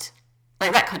night,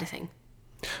 like that kind of thing.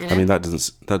 I mean, that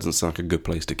doesn't sound like a good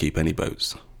place to keep any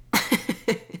boats.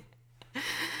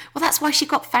 Well, that's why she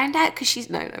got found out, because she's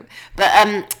no.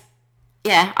 But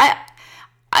yeah,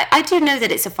 I do know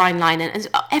that it's a fine line, and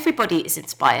everybody is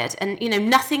inspired, and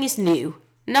nothing is new.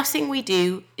 Nothing we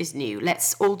do is new.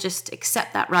 Let's all just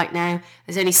accept that right now.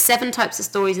 There's only 7 types of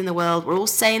stories in the world. We're all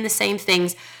saying the same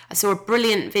things. I saw a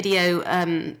brilliant video,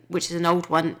 which is an old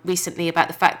one, recently, about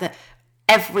the fact that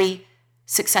every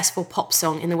successful pop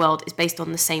song in the world is based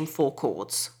on the same 4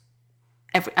 chords.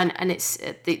 And it's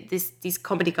these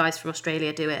comedy guys from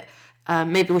Australia do it.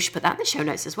 Maybe we should put that in the show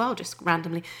notes as well, just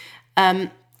randomly.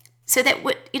 So that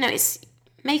it's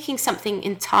making something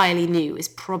entirely new is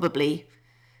probably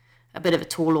a bit of a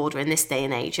tall order in this day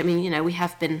and age. I mean, we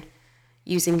have been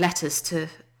using letters to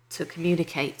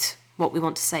communicate what we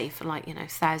want to say for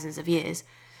thousands of years.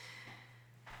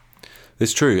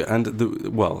 It's true, and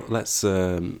let's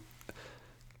say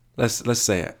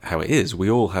it how it is. We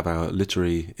all have our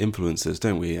literary influences,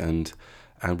 don't we? And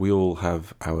we all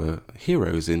have our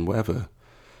heroes in whatever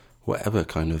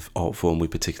kind of art form we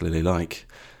particularly like.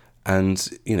 And,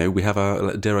 we have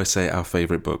our, dare I say, our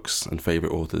favourite books and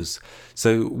favourite authors.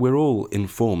 So we're all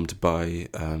informed by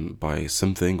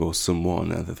something or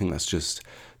someone. And I think that's just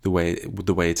the way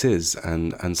it is.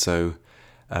 And so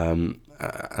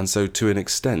to an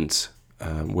extent,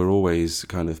 we're always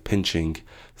kind of pinching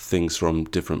things from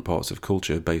different parts of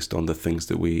culture based on the things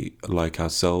that we like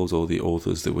ourselves or the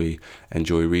authors that we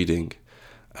enjoy reading.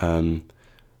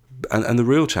 And the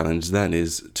real challenge then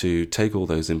is to take all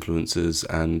those influences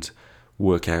and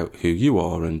work out who you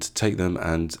are and take them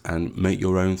and make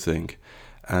your own thing.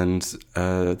 And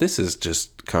this is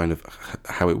just kind of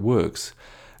how it works.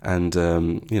 And,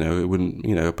 it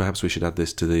wouldn't, perhaps we should add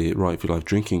this to the Write for Your Life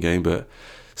drinking game, but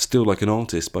Still Like an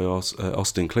Artist by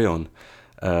Austin Kleon.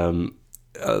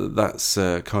 That's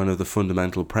kind of the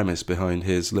fundamental premise behind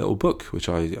his little book, which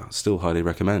I still highly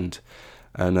recommend.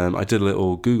 And I did a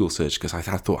little Google search because I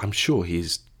thought, I'm sure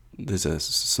there's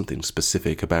something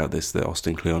specific about this that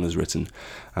Austin Kleon has written,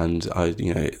 and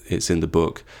it's in the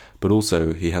book. But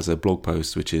also he has a blog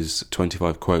post which is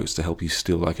 25 quotes to help you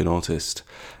still like an artist,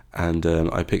 and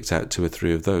I picked out 2 or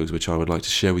 3 of those which I would like to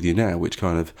share with you now, which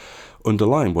kind of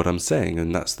underline what I'm saying,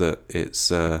 and that's that it's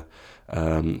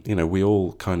we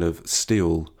all kind of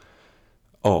steal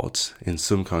art in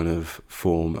some kind of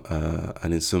form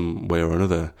and in some way or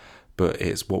another. But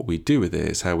it's what we do with it.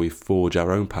 It's how we forge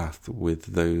our own path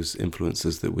with those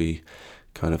influences that we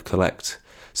kind of collect.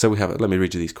 So we have, let me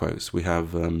read you these quotes. We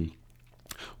have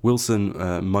Wilson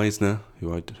Meisner,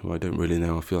 who I don't really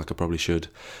know. I feel like I probably should.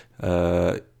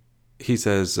 He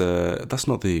says, that's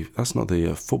not the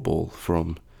football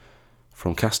from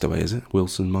Castaway, is it?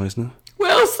 Wilson Meisner.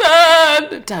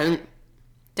 Wilson! Don't.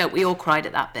 We all cried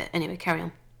at that bit. Anyway, carry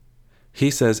on.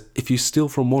 He says, if you steal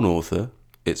from one author,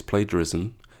 it's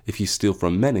plagiarism. If you steal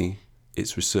from many,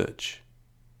 it's research.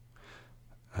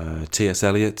 T.S.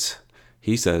 Eliot,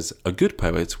 he says, a good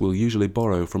poet will usually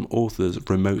borrow from authors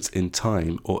remote in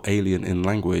time or alien in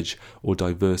language or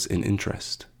diverse in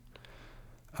interest.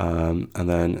 And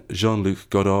then Jean-Luc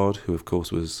Godard, who of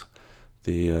course was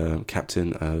the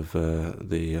captain of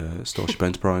the Starship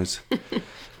Enterprise,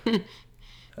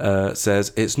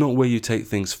 says, it's not where you take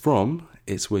things from,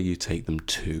 it's where you take them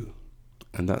to.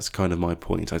 And that's kind of my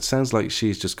point. It sounds like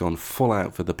she's just gone full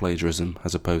out for the plagiarism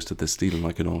as opposed to the stealing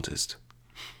like an artist.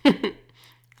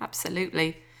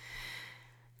 Absolutely.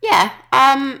 Yeah.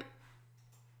 I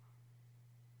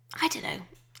don't know.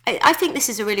 I think this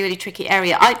is a really, really tricky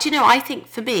area. I think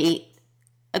for me,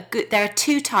 there are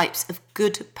 2 types of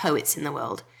good poets in the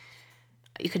world.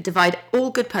 You could divide all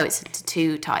good poets into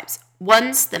 2 types.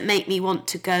 Ones that make me want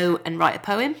to go and write a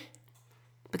poem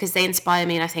because they inspire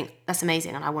me and I think that's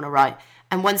amazing and I want to write.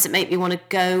 And ones that make me want to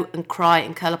go and cry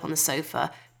and curl up on the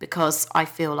sofa because I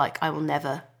feel like I will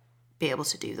never be able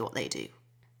to do what they do.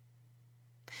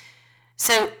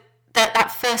 So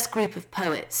that first group of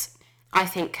poets, I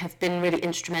think, have been really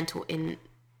instrumental in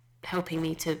helping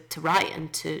me to write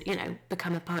and to,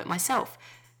 become a poet myself.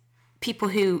 People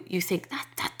who you think,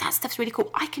 that stuff's really cool.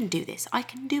 I can do this. I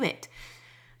can do it.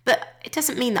 But it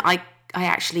doesn't mean that I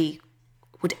actually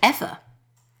would ever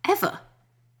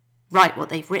write what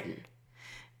they've written.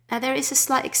 Now, there is a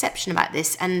slight exception about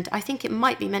this, and I think it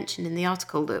might be mentioned in the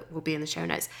article that will be in the show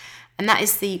notes, and that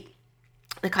is the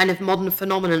kind of modern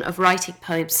phenomenon of writing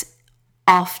poems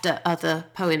after other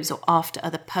poems or after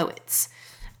other poets.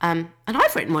 And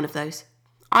I've written one of those.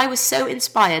 I was so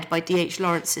inspired by D.H.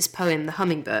 Lawrence's poem, The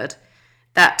Hummingbird,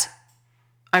 that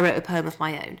I wrote a poem of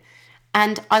my own.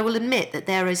 And I will admit that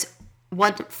there is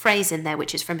one phrase in there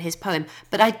which is from his poem,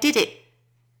 but I did it,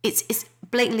 it's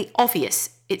blatantly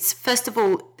obvious. It's, first of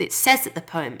all, it says that the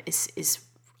poem is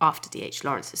after D.H.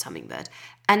 Lawrence's Hummingbird.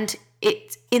 And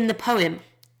it in the poem,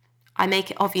 I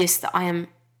make it obvious that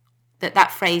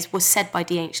that phrase was said by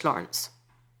D.H. Lawrence.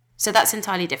 So that's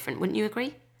entirely different, wouldn't you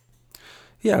agree?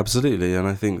 Yeah, absolutely. And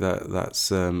I think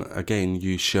that's, again,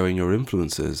 you showing your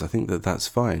influences. I think that's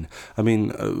fine. I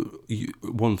mean,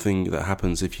 one thing that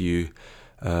happens if you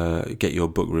get your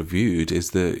book reviewed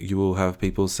is that you will have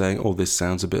people saying, oh, this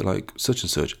sounds a bit like such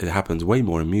and such. It happens way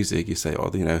more in music. You say,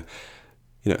 oh,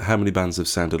 how many bands have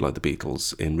sounded like the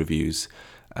Beatles in reviews,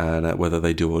 and whether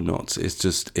they do or not.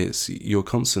 You're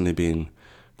constantly being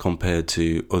compared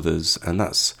to others, and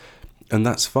that's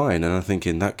fine. And I think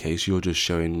in that case, you're just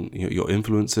showing your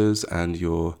influences and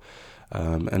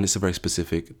and it's a very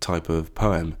specific type of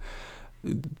poem.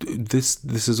 This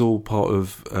is all part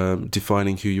of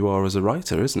defining who you are as a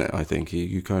writer, isn't it? I think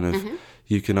you kind of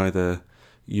you can either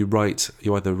write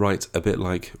a bit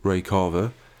like Ray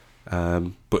Carver,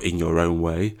 but in your own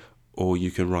way, or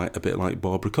you can write a bit like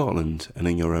Barbara Cartland and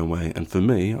in your own way. And for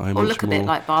me, or look a bit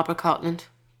like Barbara Cartland.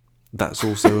 That's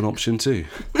also an option too.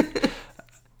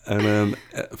 And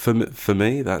for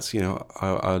me, that's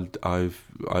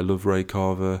I love Ray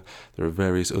Carver. There are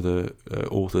various other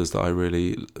authors that I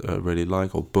really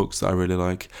like, or books that I really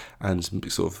like, and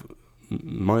sort of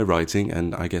my writing,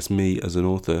 and I guess me as an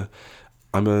author,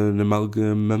 I'm an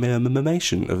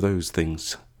amalgamation of those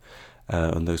things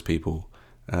and those people.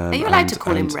 Are you allowed to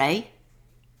call him Ray?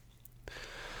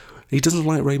 He doesn't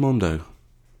like Raymondo.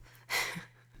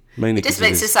 Mainly it just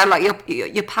makes it sound like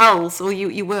you're pals, or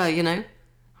you were, I don't know.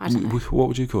 What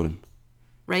would you call him?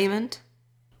 Raymond.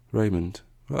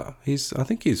 Well, I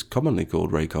think he's commonly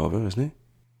called Ray Carver, isn't he?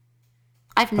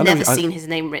 I've never seen his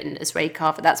name written as Ray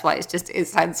Carver. That's why it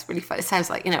sounds really fun. It sounds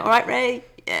like, all right, Ray,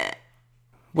 yeah.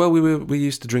 Well, we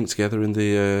used to drink together in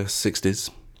the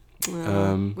 60s.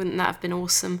 Wouldn't that have been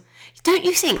awesome? Don't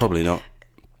you think? Probably not.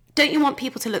 Don't you want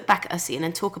people to look back at us, Ian,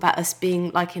 and talk about us being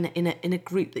like in a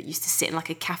group that used to sit in like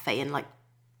a cafe and like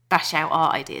bash out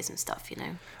our ideas and stuff,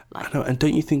 Like, I know, and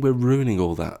don't you think we're ruining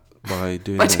all that by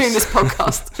doing this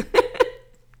podcast?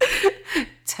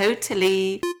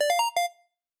 Totally.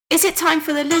 Is it time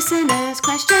for the listener's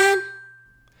question?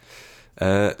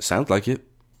 Sounds like it.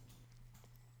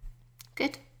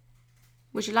 Good.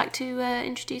 Would you like to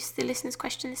introduce the listener's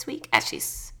question this week? Actually,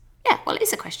 it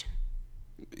is a question.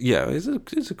 Yeah, it's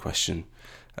a question.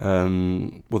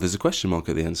 Well, there's a question mark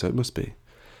at the end, so it must be.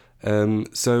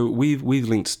 So we've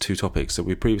linked two topics. So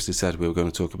we previously said we were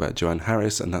going to talk about Joanne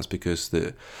Harris, and that's because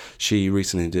she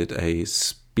recently did a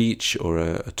speech or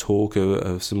a talk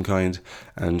of some kind,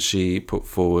 and she put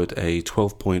forward a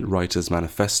 12-point writer's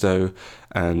manifesto,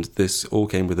 and this all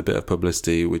came with a bit of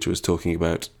publicity, which was talking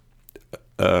about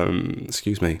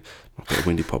excuse me, a bit of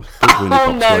Windy Pops. Right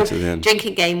at the end.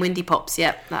 Drinking game, Windy Pops.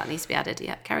 Yep, that needs to be added.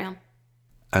 Yeah, carry on.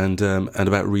 And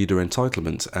about reader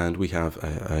entitlement, and we have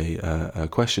a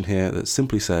question here that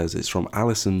simply says, it's from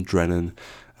Alison Drennan.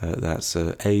 That's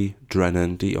A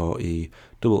Drennan, DRENNAN.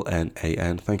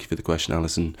 Thank you for the question,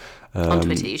 Alison. On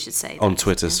Twitter, you should say. On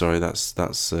Twitter, sorry, that's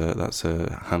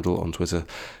a handle on Twitter.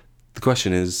 The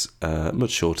question is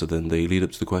much shorter than the lead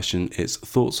up to the question. It's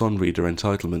thoughts on reader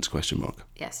entitlement ?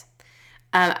 Yes.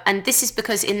 And this is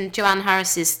because in Joanne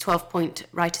Harris's 12-point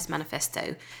writer's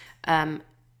manifesto,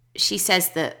 she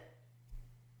says that,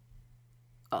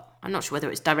 well, I'm not sure whether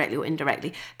it's directly or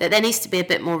indirectly, that there needs to be a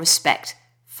bit more respect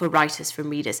for writers from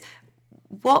readers.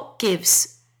 What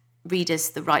gives readers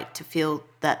the right to feel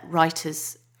that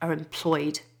writers are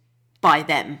employed by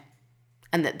them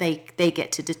and that they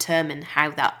get to determine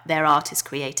how their art is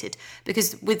created?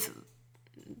 Because with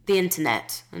the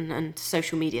internet and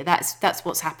social media, that's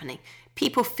what's happening.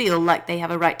 People feel like they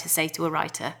have a right to say to a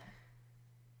writer,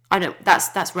 I know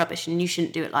that's rubbish and you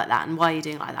shouldn't do it like that, and why are you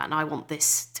doing it like that, and I want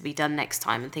this to be done next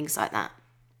time, and things like that.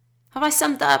 Have I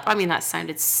summed that up? I mean, that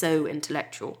sounded so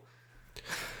intellectual.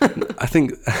 I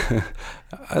think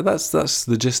that's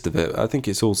the gist of it. I think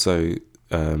it's also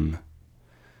the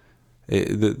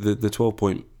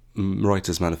 12-point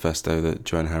writer's manifesto that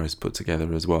Joanne Harris put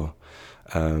together as well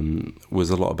was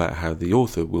a lot about how the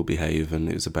author will behave, and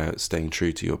it was about staying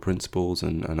true to your principles.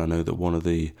 And I know that one of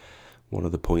the one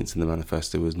of the points in the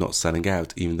manifesto was not selling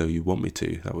out, even though you want me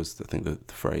to. That was, I think, the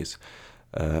phrase,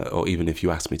 or even if you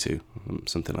ask me to,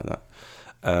 something like that.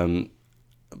 I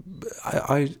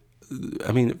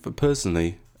mean,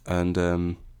 personally,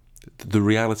 and the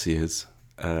reality is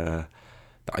that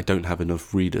I don't have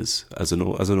enough readers as an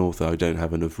author. I don't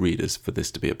have enough readers for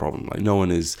this to be a problem. Like, no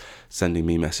one is sending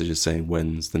me messages saying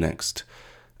when's the next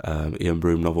Ian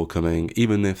Broom novel coming,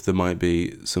 even if there might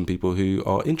be some people who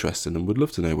are interested and would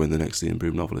love to know when the next Ian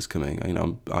Broom novel is coming. You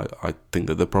know, I think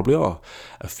that there probably are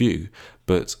a few,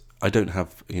 but I don't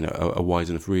have, you know, a wide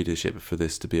enough readership for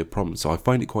this to be a problem. So I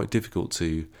find it quite difficult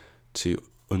to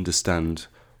understand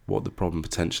what the problem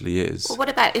potentially is. Well, what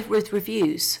about with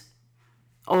reviews?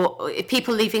 Or if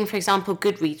people leaving, for example,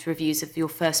 Goodreads reviews of your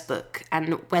first book,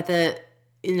 and whether,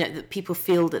 you know, that people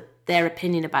feel that their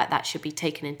opinion about that should be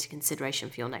taken into consideration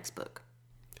for your next book?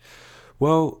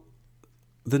 Well,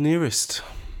 the nearest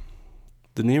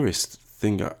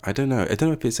thing, I don't know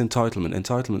if it's entitlement.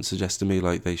 Entitlement suggests to me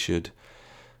like they should.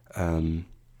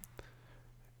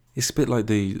 It's a bit like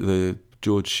the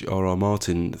George R.R.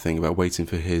 Martin thing about waiting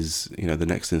for his, you know, the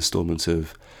next installment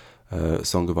of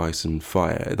Song of Ice and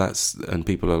Fire. And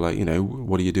people are like, you know,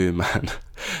 what are you doing, man?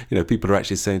 You know, people are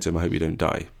actually saying to him, I hope you don't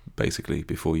die, basically,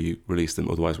 before you release them,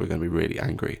 otherwise we're going to be really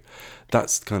angry.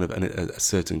 That's kind of a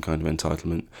certain kind of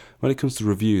entitlement. When it comes to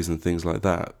reviews and things like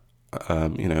that,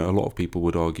 you know, a lot of people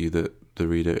would argue that the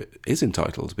reader is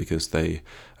entitled, because they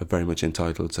are very much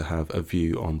entitled to have a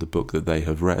view on the book that they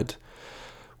have read.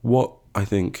 What I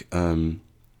think, I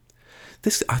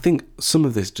think some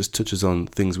of this just touches on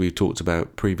things we've talked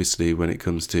about previously when it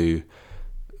comes to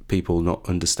people not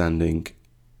understanding,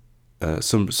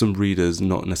 some readers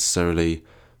not necessarily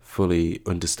fully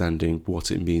understanding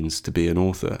what it means to be an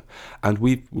author. And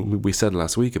we said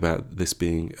last week about this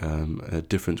being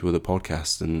different to other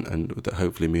podcasts, and that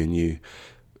hopefully me and you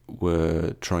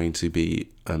were trying to be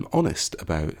honest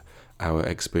about our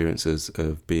experiences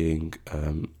of being,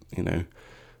 you know,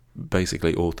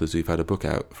 basically authors who've had a book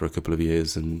out for a couple of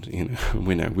years, and, you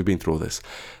know, we've been through all this,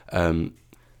 and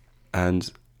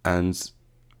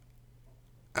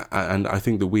I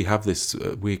think that we have this,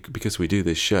 because we do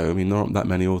this show. I mean, there aren't that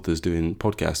many authors doing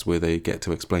podcasts where they get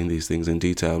to explain these things in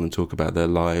detail and talk about their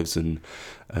lives and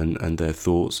their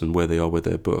thoughts and where they are with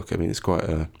their book. I mean, it's quite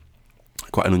an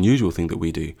unusual thing that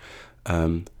we do,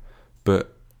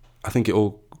 but I think it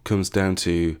all comes down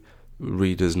to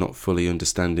readers not fully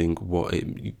understanding what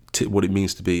it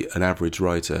means to be an average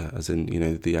writer, as in, you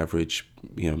know, the average,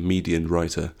 you know, median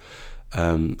writer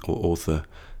or author,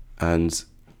 and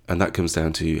that comes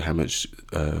down to how much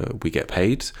we get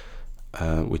paid,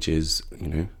 which is, you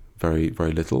know, very,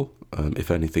 very little, if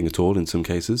anything at all in some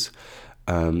cases,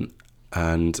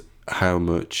 and how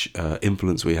much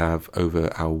influence we have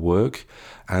over our work,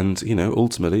 and, you know,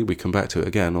 ultimately we come back to it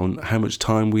again on how much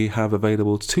time we have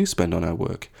available to spend on our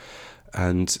work.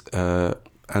 And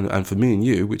for me and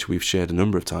you, which we've shared a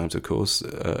number of times, of course,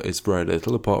 it's very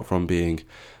little, apart from being,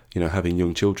 you know, having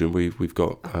young children. We've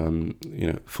got, you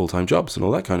know, full-time jobs and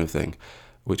all that kind of thing,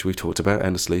 which we've talked about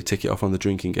endlessly, tick it off on the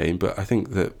drinking game. But I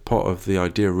think that part of the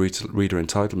idea of reader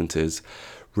entitlement is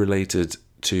related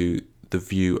to the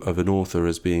view of an author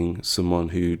as being someone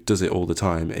who does it all the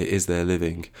time. It is their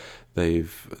living. They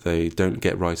don't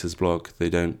get writer's block. They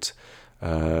don't, you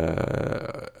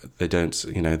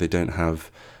know, they don't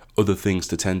have other things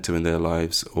to tend to in their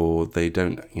lives, or they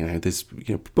don't, you know, there's,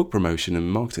 you know, book promotion and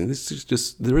marketing. This is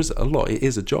just, there is a lot. It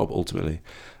is a job ultimately,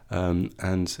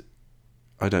 and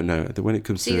I don't know when it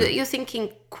comes to. So you're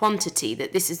thinking quantity,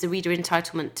 that this is the reader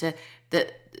entitlement to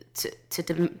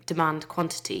demand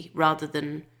quantity rather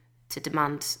than to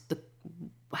demand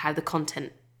how the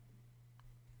content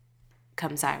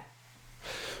comes out.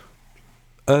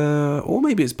 Or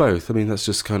maybe it's both. I mean, that's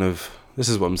just kind of, this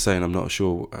is what I'm saying. I'm not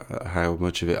sure how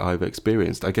much of it I've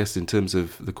experienced. I guess in terms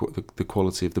of the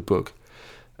quality of the book,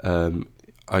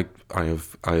 I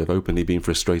have openly been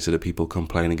frustrated at people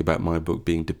complaining about my book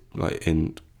being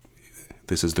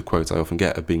this is the quote I often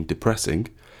get, of being depressing,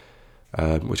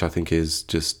 which I think is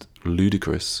just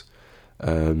ludicrous.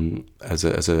 As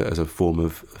a form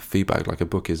of feedback. Like, a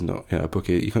book is not, you know,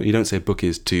 you don't say a book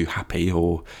is too happy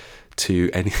or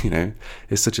to any, you know,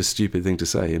 it's such a stupid thing to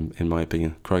say in my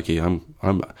opinion. Crikey, they don't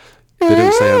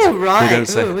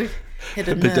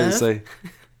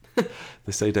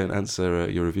say don't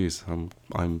answer your reviews.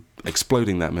 I'm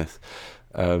exploding that myth.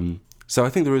 So I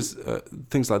think there is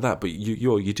things like that, but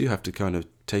you do have to kind of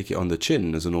take it on the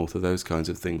chin as an author, those kinds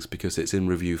of things, because it's in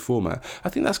review format. I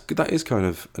think that is kind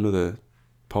of another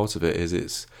part of it, is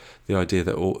it's the idea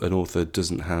that an author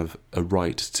doesn't have a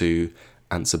right to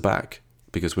answer back,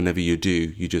 because whenever you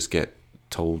do, you just get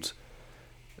told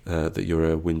that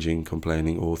you're a whinging,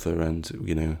 complaining author, and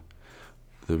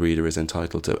the reader is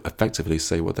entitled to effectively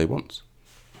say what they want.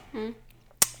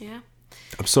 Yeah.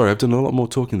 I'm sorry, I've done a lot more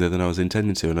talking there than I was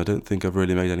intending to, and I don't think I've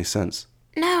really made any sense.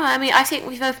 No, I mean, I think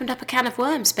we've opened up a can of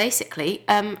worms, basically.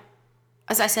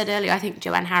 As I said earlier, I think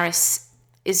Joanne Harris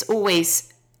is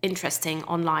always interesting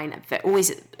online,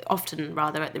 often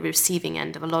at the receiving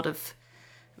end of a lot of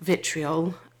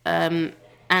vitriol.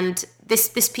 And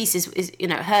this piece is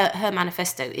her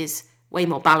manifesto is way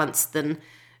more balanced than,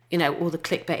 all the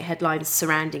clickbait headlines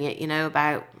surrounding it,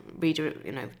 about reader,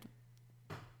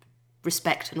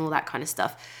 respect and all that kind of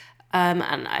stuff. And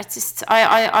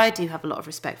I do have a lot of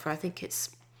respect for her. I think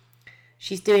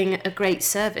she's doing a great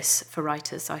service for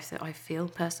writers, I feel,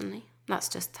 personally. That's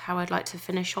just how I'd like to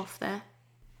finish off there.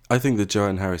 I think that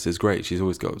Joanne Harris is great. She's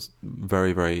always got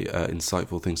very, very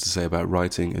insightful things to say about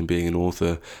writing and being an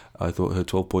author. I thought her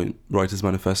 12-point writer's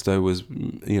manifesto was,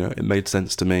 it made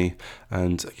sense to me.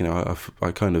 And,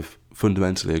 I kind of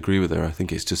fundamentally agree with her. I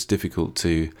think it's just difficult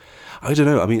to... I don't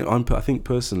know. I mean, I think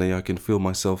personally I can feel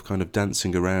myself kind of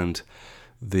dancing around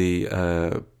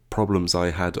the problems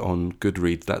I had on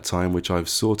Goodreads that time, which I've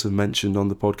sort of mentioned on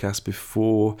the podcast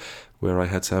before, where I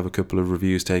had to have a couple of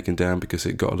reviews taken down because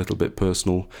it got a little bit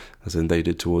personal, as in they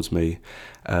did towards me.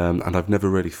 And I've never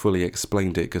really fully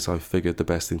explained it because I figured the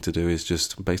best thing to do is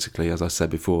just basically, as I said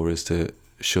before, is to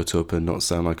shut up and not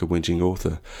sound like a whinging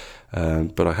author.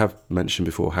 But I have mentioned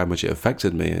before how much it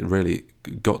affected me. It really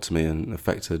got to me and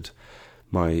affected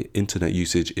my internet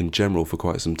usage in general for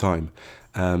quite some time.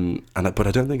 But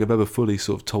I don't think I've ever fully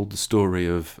sort of told the story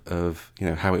of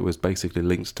how it was basically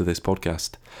linked to this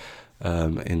podcast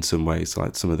in some ways,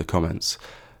 like some of the comments.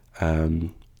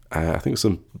 I think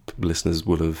some listeners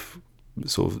would have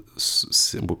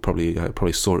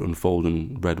probably saw it unfold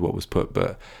and read what was put,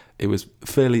 but it was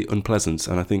fairly unpleasant.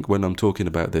 And I think when I'm talking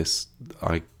about this,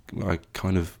 I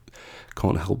kind of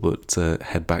can't help but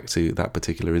head back to that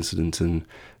particular incident and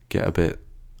get a bit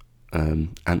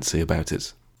antsy about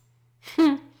it.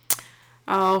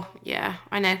 Oh, yeah,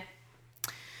 I know.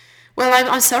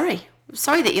 Well, I'm sorry. I'm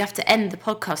sorry that you have to end the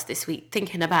podcast this week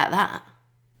thinking about that.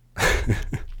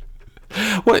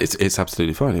 Well, it's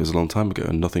absolutely fine. It was a long time ago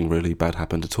and nothing really bad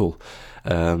happened at all.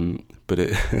 But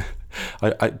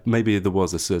maybe there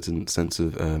was a certain sense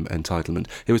of entitlement.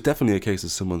 It was definitely a case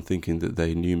of someone thinking that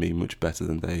they knew me much better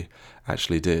than they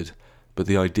actually did. But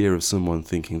the idea of someone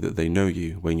thinking that they know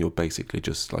you when you're basically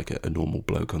just like a normal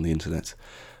bloke on the internet,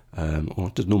 or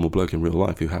just a normal bloke in real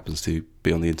life who happens to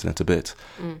be on the internet a bit,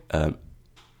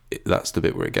 that's the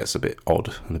bit where it gets a bit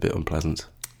odd and a bit unpleasant.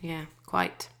 Yeah,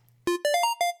 quite.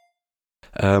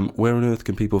 Where on earth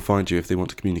can people find you if they want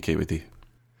to communicate with you?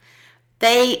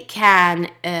 They can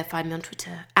find me on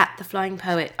Twitter,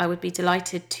 @TheFlyingPoet. I would be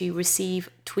delighted to receive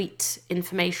tweet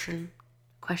information,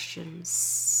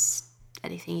 questions,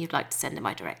 anything you'd like to send in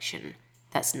my direction.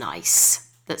 That's nice.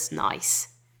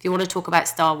 If you want to talk about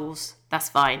Star Wars, that's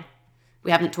fine.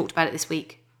 We haven't talked about it this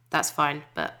week. That's fine,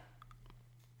 but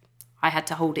I had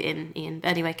to hold it in, Ian. But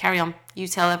anyway, carry on. You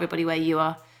tell everybody where you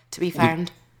are to be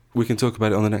found. We can talk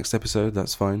about it on the next episode.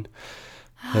 That's fine.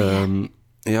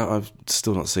 Yeah, I've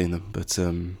still not seen them, but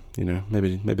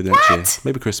maybe the next year,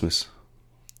 maybe Christmas.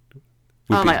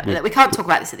 We can't talk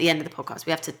about this at the end of the podcast.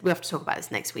 We have to talk about this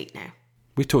next week now.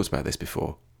 We talked about this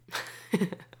before.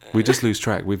 We just lose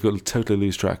track. We've got to totally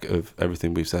lose track of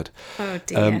everything we've said. Oh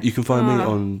dear. You can find me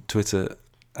on Twitter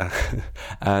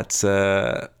at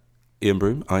Ian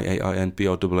Broome,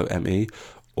 IAINBROOME,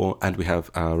 and we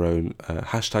have our own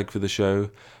hashtag for the show,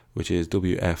 which is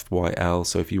WFYL.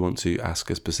 So if you want to ask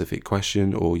a specific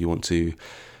question or you want to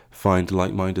find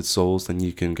like-minded souls, then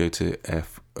you can go to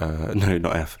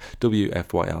WFYL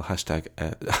hashtag.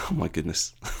 Oh my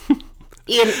goodness.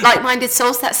 Ian, like-minded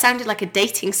souls, that sounded like a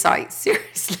dating site,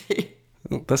 seriously.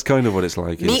 That's kind of what it's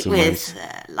like. Meet with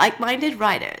like-minded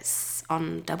writers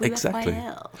on WFYL. Exactly.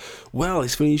 Well,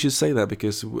 it's funny you should say that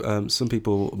because some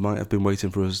people might have been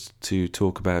waiting for us to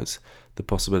talk about the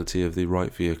possibility of the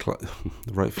Write for Your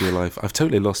Life. I've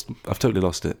totally lost it.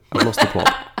 I've lost the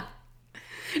plot.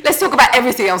 Let's talk about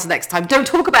everything else next time. Don't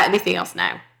talk about anything else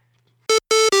now.